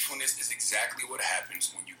 Faithfulness is exactly what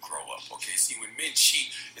happens when you grow up. Okay, see, when men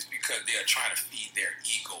cheat, it's because they are trying to feed their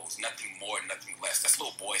egos. Nothing more, nothing less. That's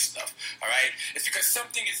little boy stuff, all right? It's because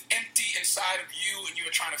something is empty inside of you and you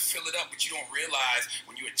are trying to fill it up, but you don't realize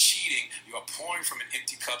when you are cheating, you are pouring from an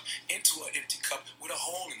empty cup into an empty cup with a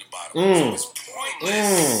hole in the bottom. So it's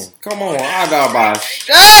pointless. Come on, I got about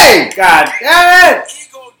hey, God damn it!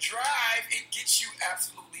 Ego drive, it gets you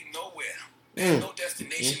absolutely nowhere. There's no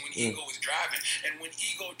destination when ego is driving. And when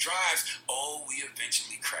ego drives, we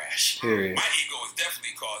eventually crash. Period. My ego has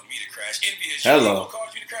definitely caused me to crash. Envy has Hello.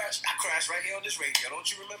 caused you to crash. I crashed right here on this radio. Don't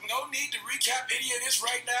you remember? No need to recap any of this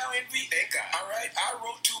right now, Envy. Thank God. All right? I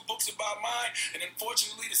wrote 2 books about mine, and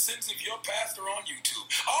unfortunately, the sins of your past are on YouTube.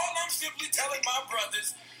 All I'm simply telling my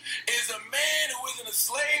brothers is a man who isn't a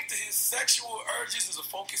slave to his sexual urges is a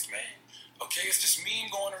focused man. Okay, it's this meme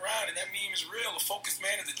going around, and that meme is real. A focused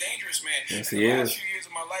man is a dangerous man. Yes, in he the is. last few years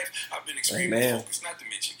of my life, I've been extremely focused, not to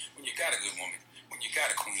mention when you got a good woman, when you got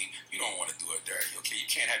a queen, queen, you don't want to do her dirty, okay? You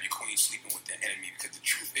can't have your queen sleeping with the enemy, because the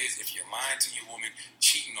truth is, if you're lying to your woman,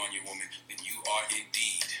 cheating on your woman, then you are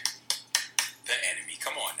indeed the enemy.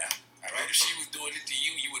 Come on now. All right, if she was doing it to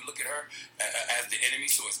you, you would look at her as the enemy.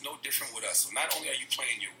 So it's no different with us. So not only are you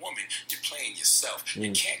playing your woman, you're playing yourself. You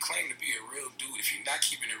can't claim to be a real dude if you're not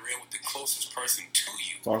keeping it real with the closest person to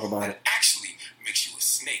you. Talk about it. Actually makes you a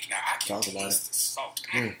snake. Now I can taste the salt.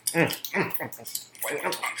 I can taste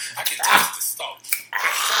the salt.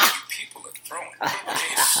 You people are throwing.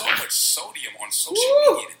 There's so much sodium on social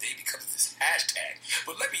media today because of this hashtag.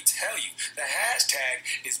 But let me tell you, the hashtag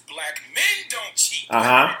is Black Men Don't Cheat.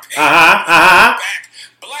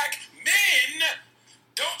 Black men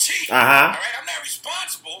don't cheat. All right, I'm not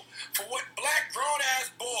responsible for what black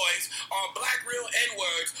grown-ass boys or black real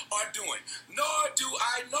N-words are doing. Nor do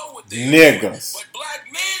I know what they're doing. But black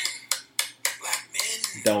men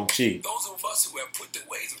don't cheat. Those of us who have put the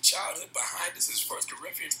ways of childhood behind us, as 1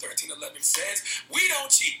 Corinthians 13:11 says, we don't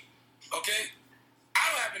cheat. Okay? I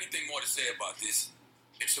don't have anything more to say about this.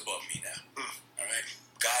 It's above me now. All right?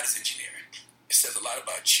 God is engineering. It says a lot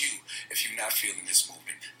about you if you're not feeling this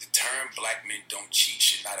movement. The term black men don't cheat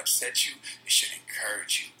should not upset you. It should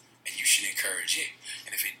encourage you. And you should encourage it.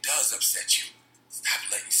 And if it does upset you, stop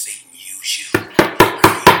letting Satan use you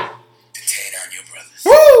to tear down your brothers.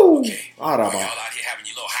 Woo! Okay? While y'all out here having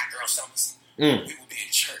your little hot girl summers, we will be in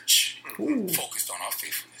church focused on our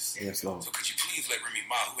faithfulness. Yes, Lord. So could you please let Remy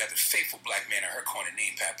Ma, who had the faithful black man in her corner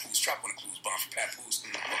named Papoose, drop one of the clues bomb for Papoose,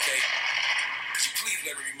 okay? Could you please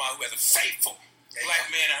let Remy Ma, who has a faithful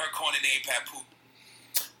black man in her corner named Papoose?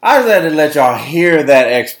 I just had to let y'all hear that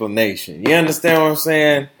explanation. You understand what I'm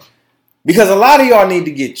saying? Because a lot of y'all need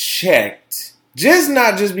to get checked.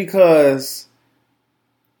 Not just because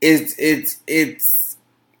it's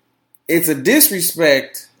a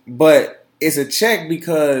disrespect, but it's a check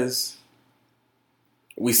because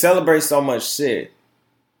we celebrate so much shit.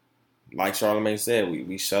 Like Charlamagne said,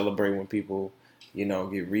 we celebrate when people, get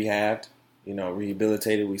rehabbed,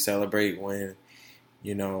 rehabilitated. We celebrate when,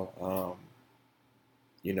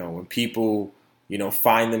 when people,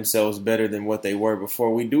 find themselves better than what they were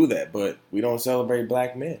before. We do that, but we don't celebrate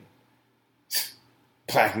black men.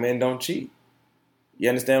 Black men don't cheat. You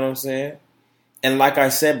understand what I'm saying? And like I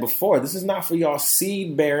said before, this is not for y'all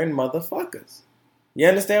seed-bearing motherfuckers. You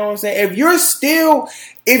understand what I'm saying? If you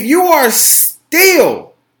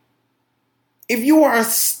are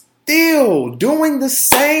still doing the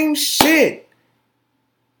same shit,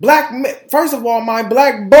 black men, first of all, my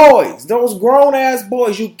black boys, those grown-ass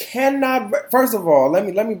boys, you cannot, first of all, let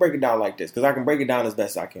me break it down like this, because I can break it down as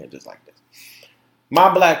best I can, just like this. My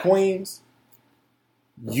black queens,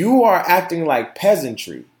 you are acting like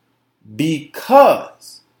peasantry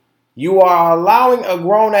because you are allowing a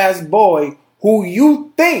grown-ass boy who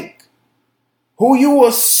you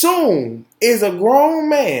assume is a grown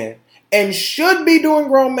man and should be doing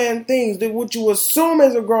grown man things, that what you assume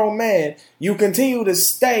is a grown man, you continue to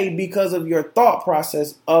stay because of your thought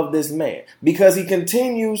process of this man. Because he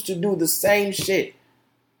continues to do the same shit.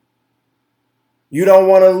 You don't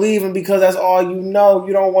want to leave him because that's all you know.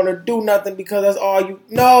 You don't want to do nothing because that's all you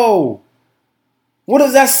know. What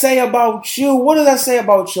does that say about you? What does that say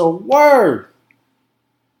about your word?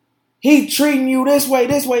 He treating you this way,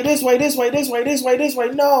 this way, this way, this way, this way, this way, this way.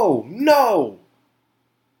 No.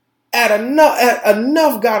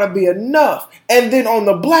 Enough gotta be enough. And then on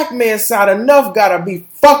the black man's side, enough gotta be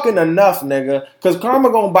fucking enough, nigga. Because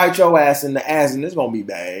karma gonna bite your ass in the ass and it's gonna be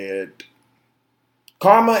bad.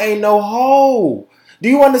 Karma ain't no hoe. Do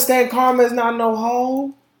you understand? Karma is not no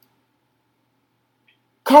hoe.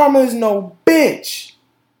 Karma is no bitch.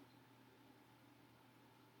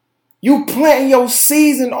 You planting your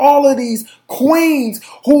seeds in all of these queens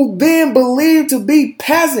who then believe to be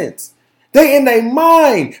peasants. They in their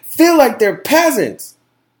mind feel like they're peasants.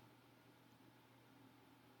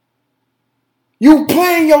 You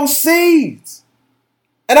planting your seeds.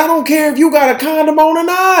 And I don't care if you got a condom on or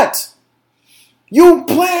not. You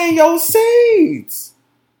planting your seeds.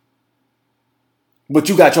 But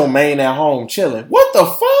you got your man at home chilling. What the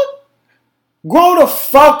fuck? Grow the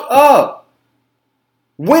fuck up.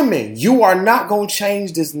 Women, you are not going to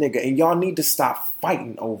change this nigga. And y'all need to stop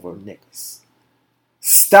fighting over niggas.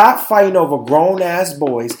 Stop fighting over grown-ass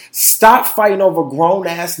boys. Stop fighting over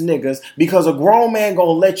grown-ass niggas. Because a grown man going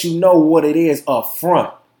to let you know what it is up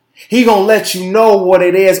front. He going to let you know what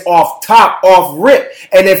it is off top, off rip.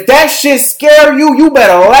 And if that shit scare you, you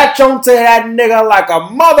better latch onto that nigga like a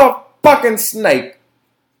motherfucking snake.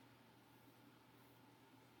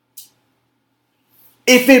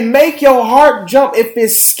 If it make your heart jump, if it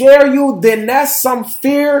scare you, then that's some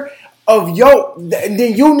fear of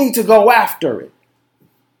then you need to go after it.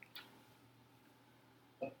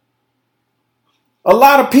 A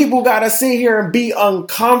lot of people got to sit here and be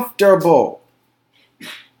uncomfortable.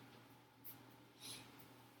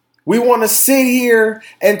 We want to sit here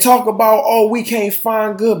and talk about, oh, we can't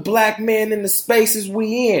find good black men in the spaces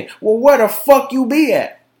we in. Well, where the fuck you be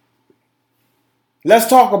at? Let's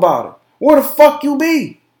talk about it. Where the fuck you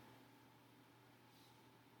be?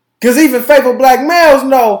 Because even faithful black males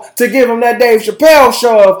know to give him that Dave Chappelle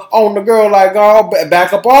shove on the girl like, oh,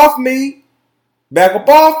 back up off me. Back up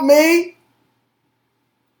off me.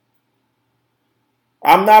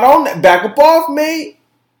 I'm not on that. Back up off me.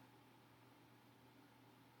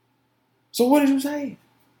 So what are you saying?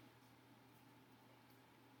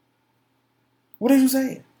 What are you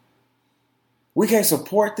saying? We can't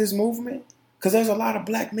support this movement? Because there's a lot of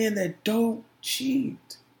black men that don't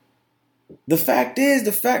cheat. The fact is,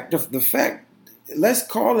 let's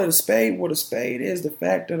call it a spade what a spade is. The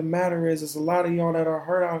fact of the matter is, there's a lot of y'all that are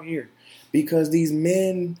hurt out here. Because these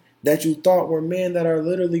men that you thought were men that are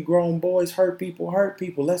literally grown boys hurt people.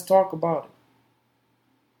 Let's talk about it.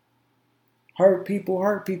 Hurt people.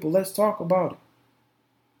 Let's talk about it.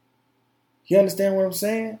 You understand what I'm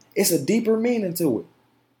saying? It's a deeper meaning to it.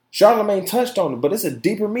 Charlamagne touched on it, but it's a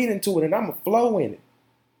deeper meaning to it, and I'm going to flow in it.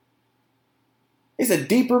 It's a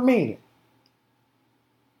deeper meaning.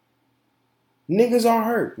 Niggas are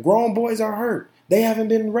hurt. Grown boys are hurt. They haven't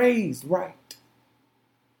been raised right.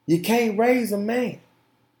 You can't raise a man.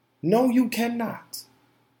 No, you cannot.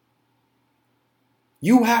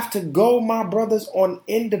 You have to go, my brothers, on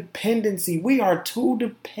independency. We are too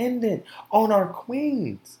dependent on our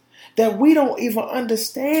queens that we don't even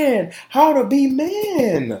understand how to be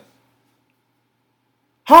men.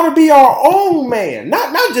 How to be our own man.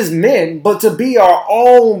 Not just men, but to be our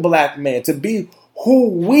own black man. To be who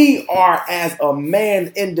we are as a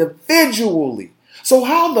man individually. So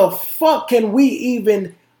how the fuck can we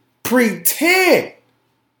even pretend?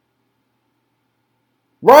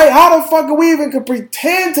 Right? How the fuck can we even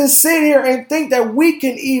pretend to sit here and think that we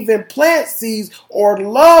can even plant seeds or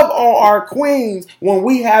love on our queens when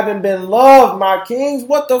we haven't been loved, my kings?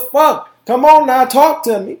 What the fuck? Come on now, talk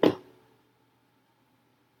to me.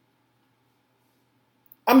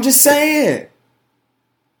 I'm just saying.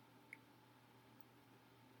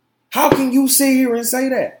 How can you sit here and say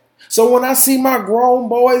that? So when I see my grown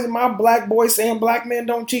boys and my black boys saying black men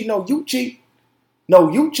don't cheat, no, you cheat.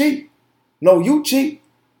 No, you cheat. No, you cheat.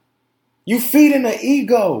 You feeding an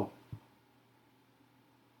ego.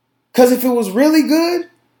 Because if it was really good,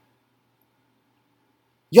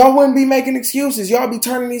 y'all wouldn't be making excuses. Y'all be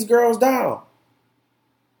turning these girls down.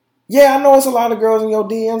 Yeah, I know it's a lot of girls in your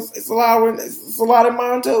DMs. It's a lot in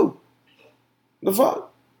mine too. The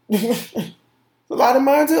fuck? It's a lot in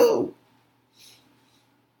mine too.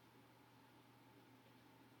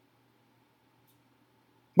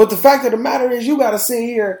 But the fact of the matter is, you got to sit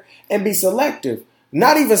here and be selective.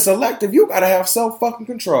 Not even selective. You got to have self-fucking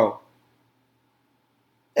control.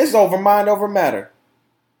 It's over mind over matter.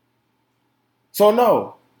 So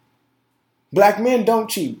no. Black men don't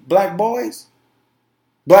cheat. Black boys?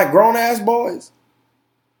 Black grown-ass boys?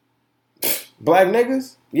 Black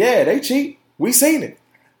niggas? Yeah, they cheat. We seen it.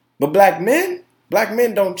 But black men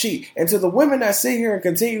don't cheat. And to the women that sit here and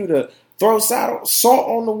continue to throw salt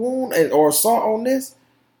on the wound or salt on this,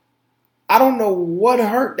 I don't know what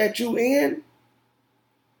hurt that you in.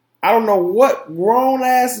 I don't know what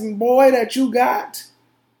grown-ass boy that you got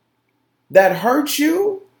that hurt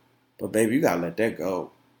you. But baby, you got to let that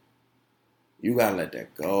go. You got to let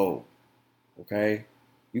that go. Okay?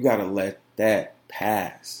 You got to let that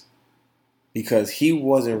pass. Because he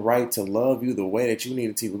wasn't right to love you the way that you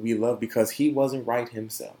needed to be loved because he wasn't right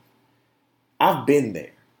himself. I've been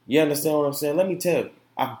there. You understand what I'm saying? Let me tell you.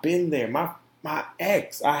 I've been there. My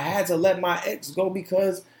ex. I had to let my ex go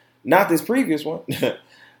because, not this previous one.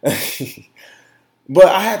 But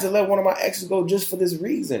I had to let one of my exes go just for this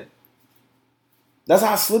reason. That's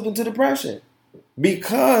how I slipped into depression.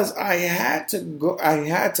 Because I had to go,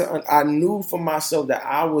 I knew for myself that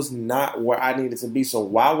I was not where I needed to be. So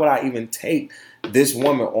why would I even take this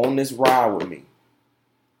woman on this ride with me?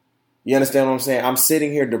 You understand what I'm saying? I'm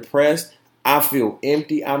sitting here depressed. I feel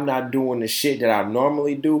empty. I'm not doing the shit that I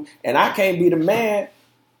normally do. And I can't be the man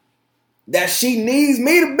that she needs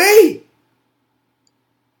me to be.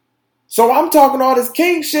 So I'm talking all this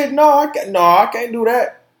king shit. No, I can't do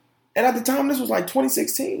that. And at the time, this was like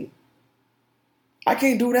 2016. I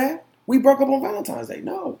can't do that. We broke up on Valentine's Day.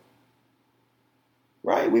 No.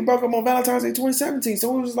 Right? We broke up on Valentine's Day 2017.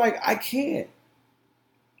 So it was like, I can't.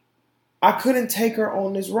 I couldn't take her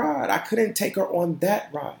on this ride. I couldn't take her on that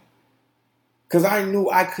ride. Because I knew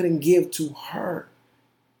I couldn't give to her.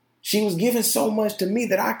 She was giving so much to me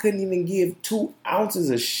that I couldn't even give 2 ounces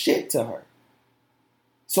of shit to her.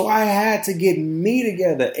 So I had to get me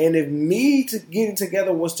together. And if me to getting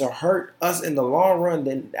together was to hurt us in the long run,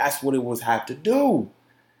 then that's what it was have to do.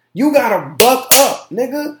 You gotta buck up,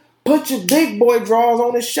 nigga. Put your big boy drawers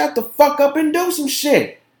on and shut the fuck up and do some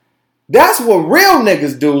shit. That's what real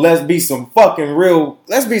niggas do. Let's be some fucking real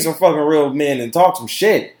men and talk some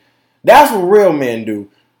shit. That's what real men do.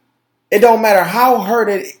 It don't matter how hurt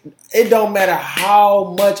it don't matter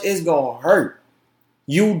how much it's gonna hurt.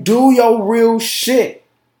 You do your real shit.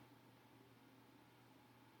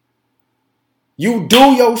 You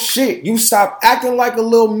do your shit. You stop acting like a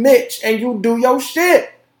little Mitch and you do your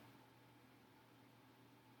shit.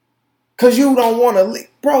 Cause you don't want to,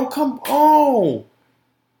 bro, come on.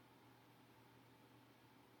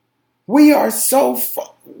 We are so,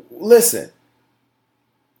 listen,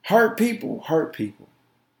 hurt people.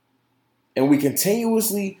 And we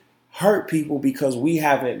continuously hurt people because we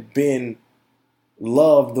haven't been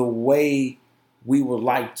loved the way we would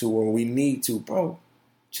like to or we need to. Bro,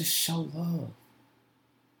 just show love.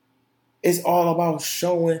 It's all about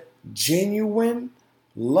showing genuine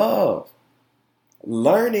love.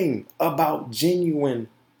 Learning about genuine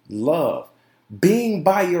love. Being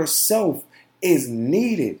by yourself is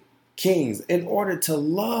needed, kings, in order to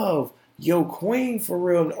love your queen for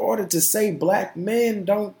real, in order to say black men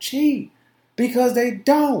don't cheat. Because they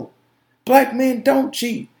don't. Black men don't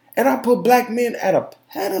cheat. And I put black men at a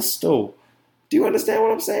pedestal. Do you understand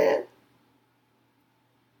what I'm saying?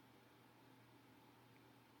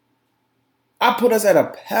 I put us at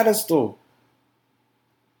a pedestal.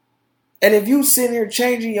 And if you sitting here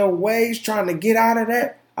changing your ways, trying to get out of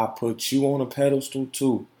that, I put you on a pedestal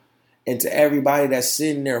too. And to everybody that's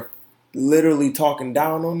sitting there literally talking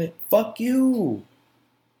down on it, fuck you.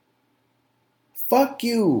 Fuck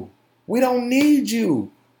you. We don't need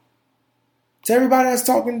you. To everybody that's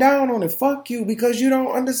talking down on it, fuck you, because you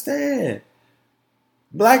don't understand.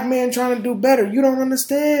 Black men trying to do better, you don't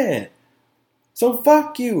understand. So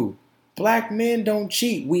fuck you. Black men don't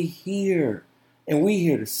cheat. We here. And we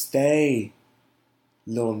here to stay.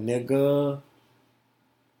 Little nigga.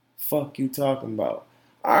 Fuck you talking about.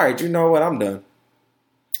 Alright, you know what? I'm done.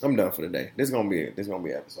 I'm done for the day. This is gonna be an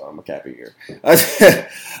episode. I'm gonna cap it here.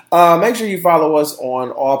 Make sure you follow us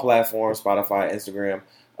on all platforms: Spotify, Instagram,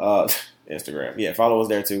 Instagram. Yeah, follow us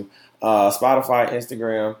there too. Spotify,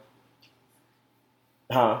 Instagram.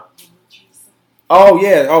 Huh? Oh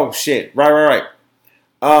yeah. Oh shit. Right.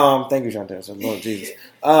 Thank you, Chantel. So, Lord Jesus.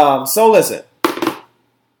 So listen,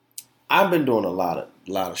 I've been doing a lot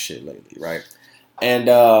of shit lately, right? And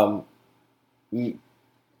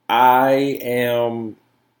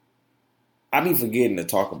I be forgetting to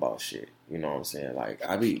talk about shit. You know what I'm saying? Like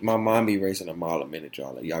my mind be racing a mile a minute,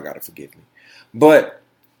 y'all. Like, y'all gotta forgive me. But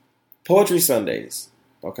Poetry Sundays,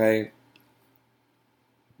 okay?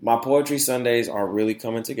 My Poetry Sundays are really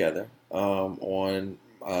coming together on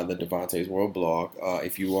the Devontae's World blog.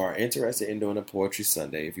 If you are interested in doing a Poetry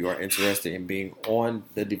Sunday, if you are interested in being on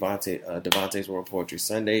the Devontae's World Poetry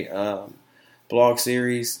Sunday blog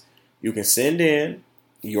series, you can send in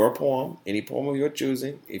your poem, any poem of your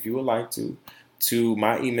choosing, if you would like to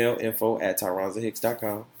my email,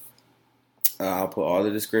 info@tyronzahicks.com. I'll put all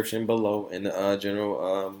the description below in the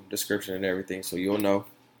general description and everything, so you'll know.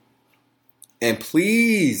 And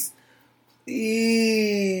please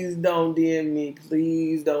don't DM me.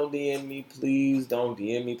 Please don't DM me. Please don't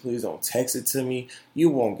DM me. Please don't text it to me.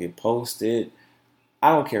 You won't get posted.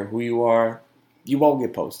 I don't care who you are. You won't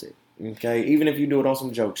get posted. Okay? Even if you do it on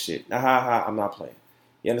some joke shit. I'm not playing.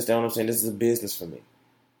 You understand what I'm saying? This is a business for me.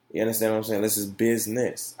 You understand what I'm saying? This is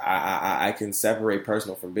business. I can separate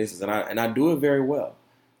personal from business, and I do it very well.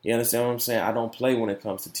 You understand what I'm saying? I don't play when it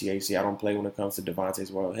comes to THC. I don't play when it comes to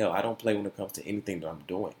Devontae's World. Hell, I don't play when it comes to anything that I'm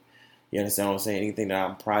doing. You understand what I'm saying? Anything that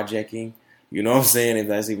I'm projecting, you know what I'm saying? If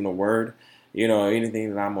that's even a word, you know,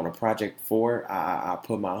 anything that I'm on a project for, I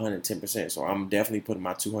put my 110%. So I'm definitely putting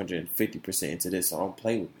my 250% into this. So don't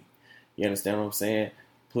play with me. You understand what I'm saying?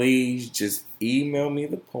 Please just email me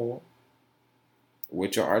the poem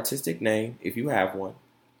with your artistic name, if you have one,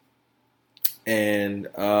 and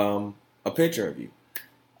a picture of you,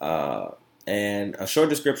 and a short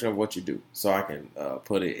description of what you do, so I can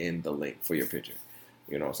put it in the link for your picture.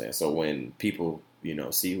 You know what I'm saying? So when people, you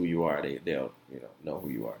know, see who you are, they'll know who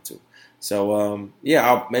you are too. So yeah,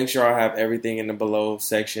 I'll make sure I have everything in the below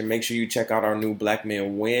section. Make sure you check out our new Black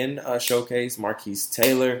Men Win showcase. Marquise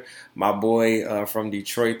Taylor, my boy from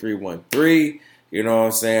Detroit 313. You know what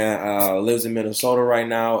I'm saying? Lives in Minnesota right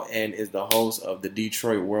now and is the host of the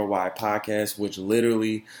Detroit Worldwide podcast, which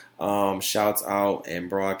literally shouts out and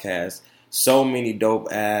broadcasts so many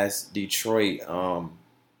dope ass Detroit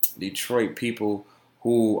people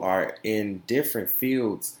who are in different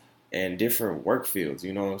fields and different work fields,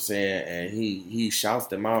 you know what I'm saying? And he shouts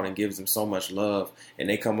them out and gives them so much love. And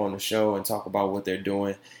they come on the show and talk about what they're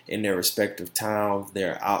doing in their respective towns.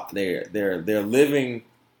 They're out there, they're living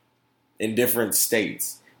in different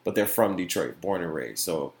states, but they're from Detroit, born and raised.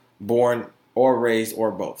 So born or raised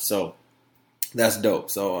or both. So that's dope.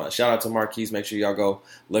 So shout out to Marquise. Make sure y'all go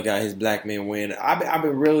look at his Black Men Win. I've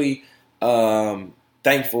been really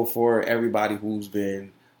thankful for everybody who's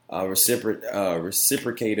been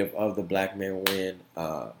reciprocative of the Black Men Win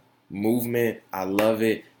movement. I love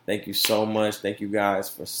it. Thank you so much. Thank you guys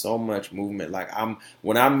for so much movement. Like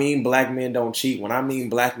when I mean Black men don't cheat, when I mean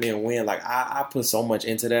Black men win, like I put so much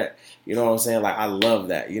into that. You know what I'm saying? Like I love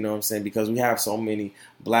that. You know what I'm saying? Because we have so many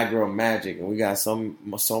Black girl magic and we got so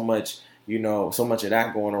much. You know, so much of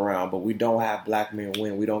that going around, but we don't have Black Men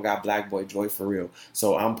Win. We don't got Black Boy Joy for real.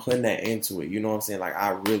 So I'm putting that into it. You know what I'm saying? Like,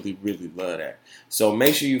 I really, really love that. So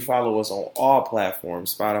make sure you follow us on all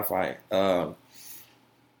platforms, Spotify,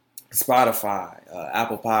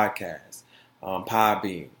 Apple Podcasts,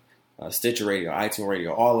 Podbean, Stitcher Radio, iTunes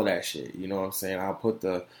Radio, all of that shit. You know what I'm saying? I'll put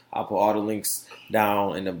all the links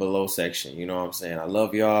down in the below section. You know what I'm saying? I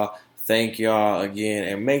love y'all. Thank y'all again.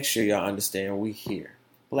 And make sure y'all understand we here.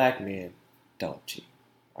 Black men don't cheat.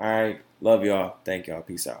 All right. Love y'all. Thank y'all.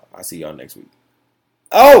 Peace out. I'll see y'all next week.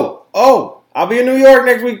 Oh, I'll be in New York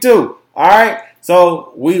next week too. All right.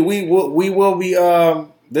 So we will be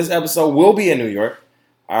this episode will be in New York.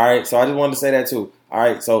 All right. So I just wanted to say that too. All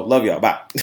right. So love y'all. Bye.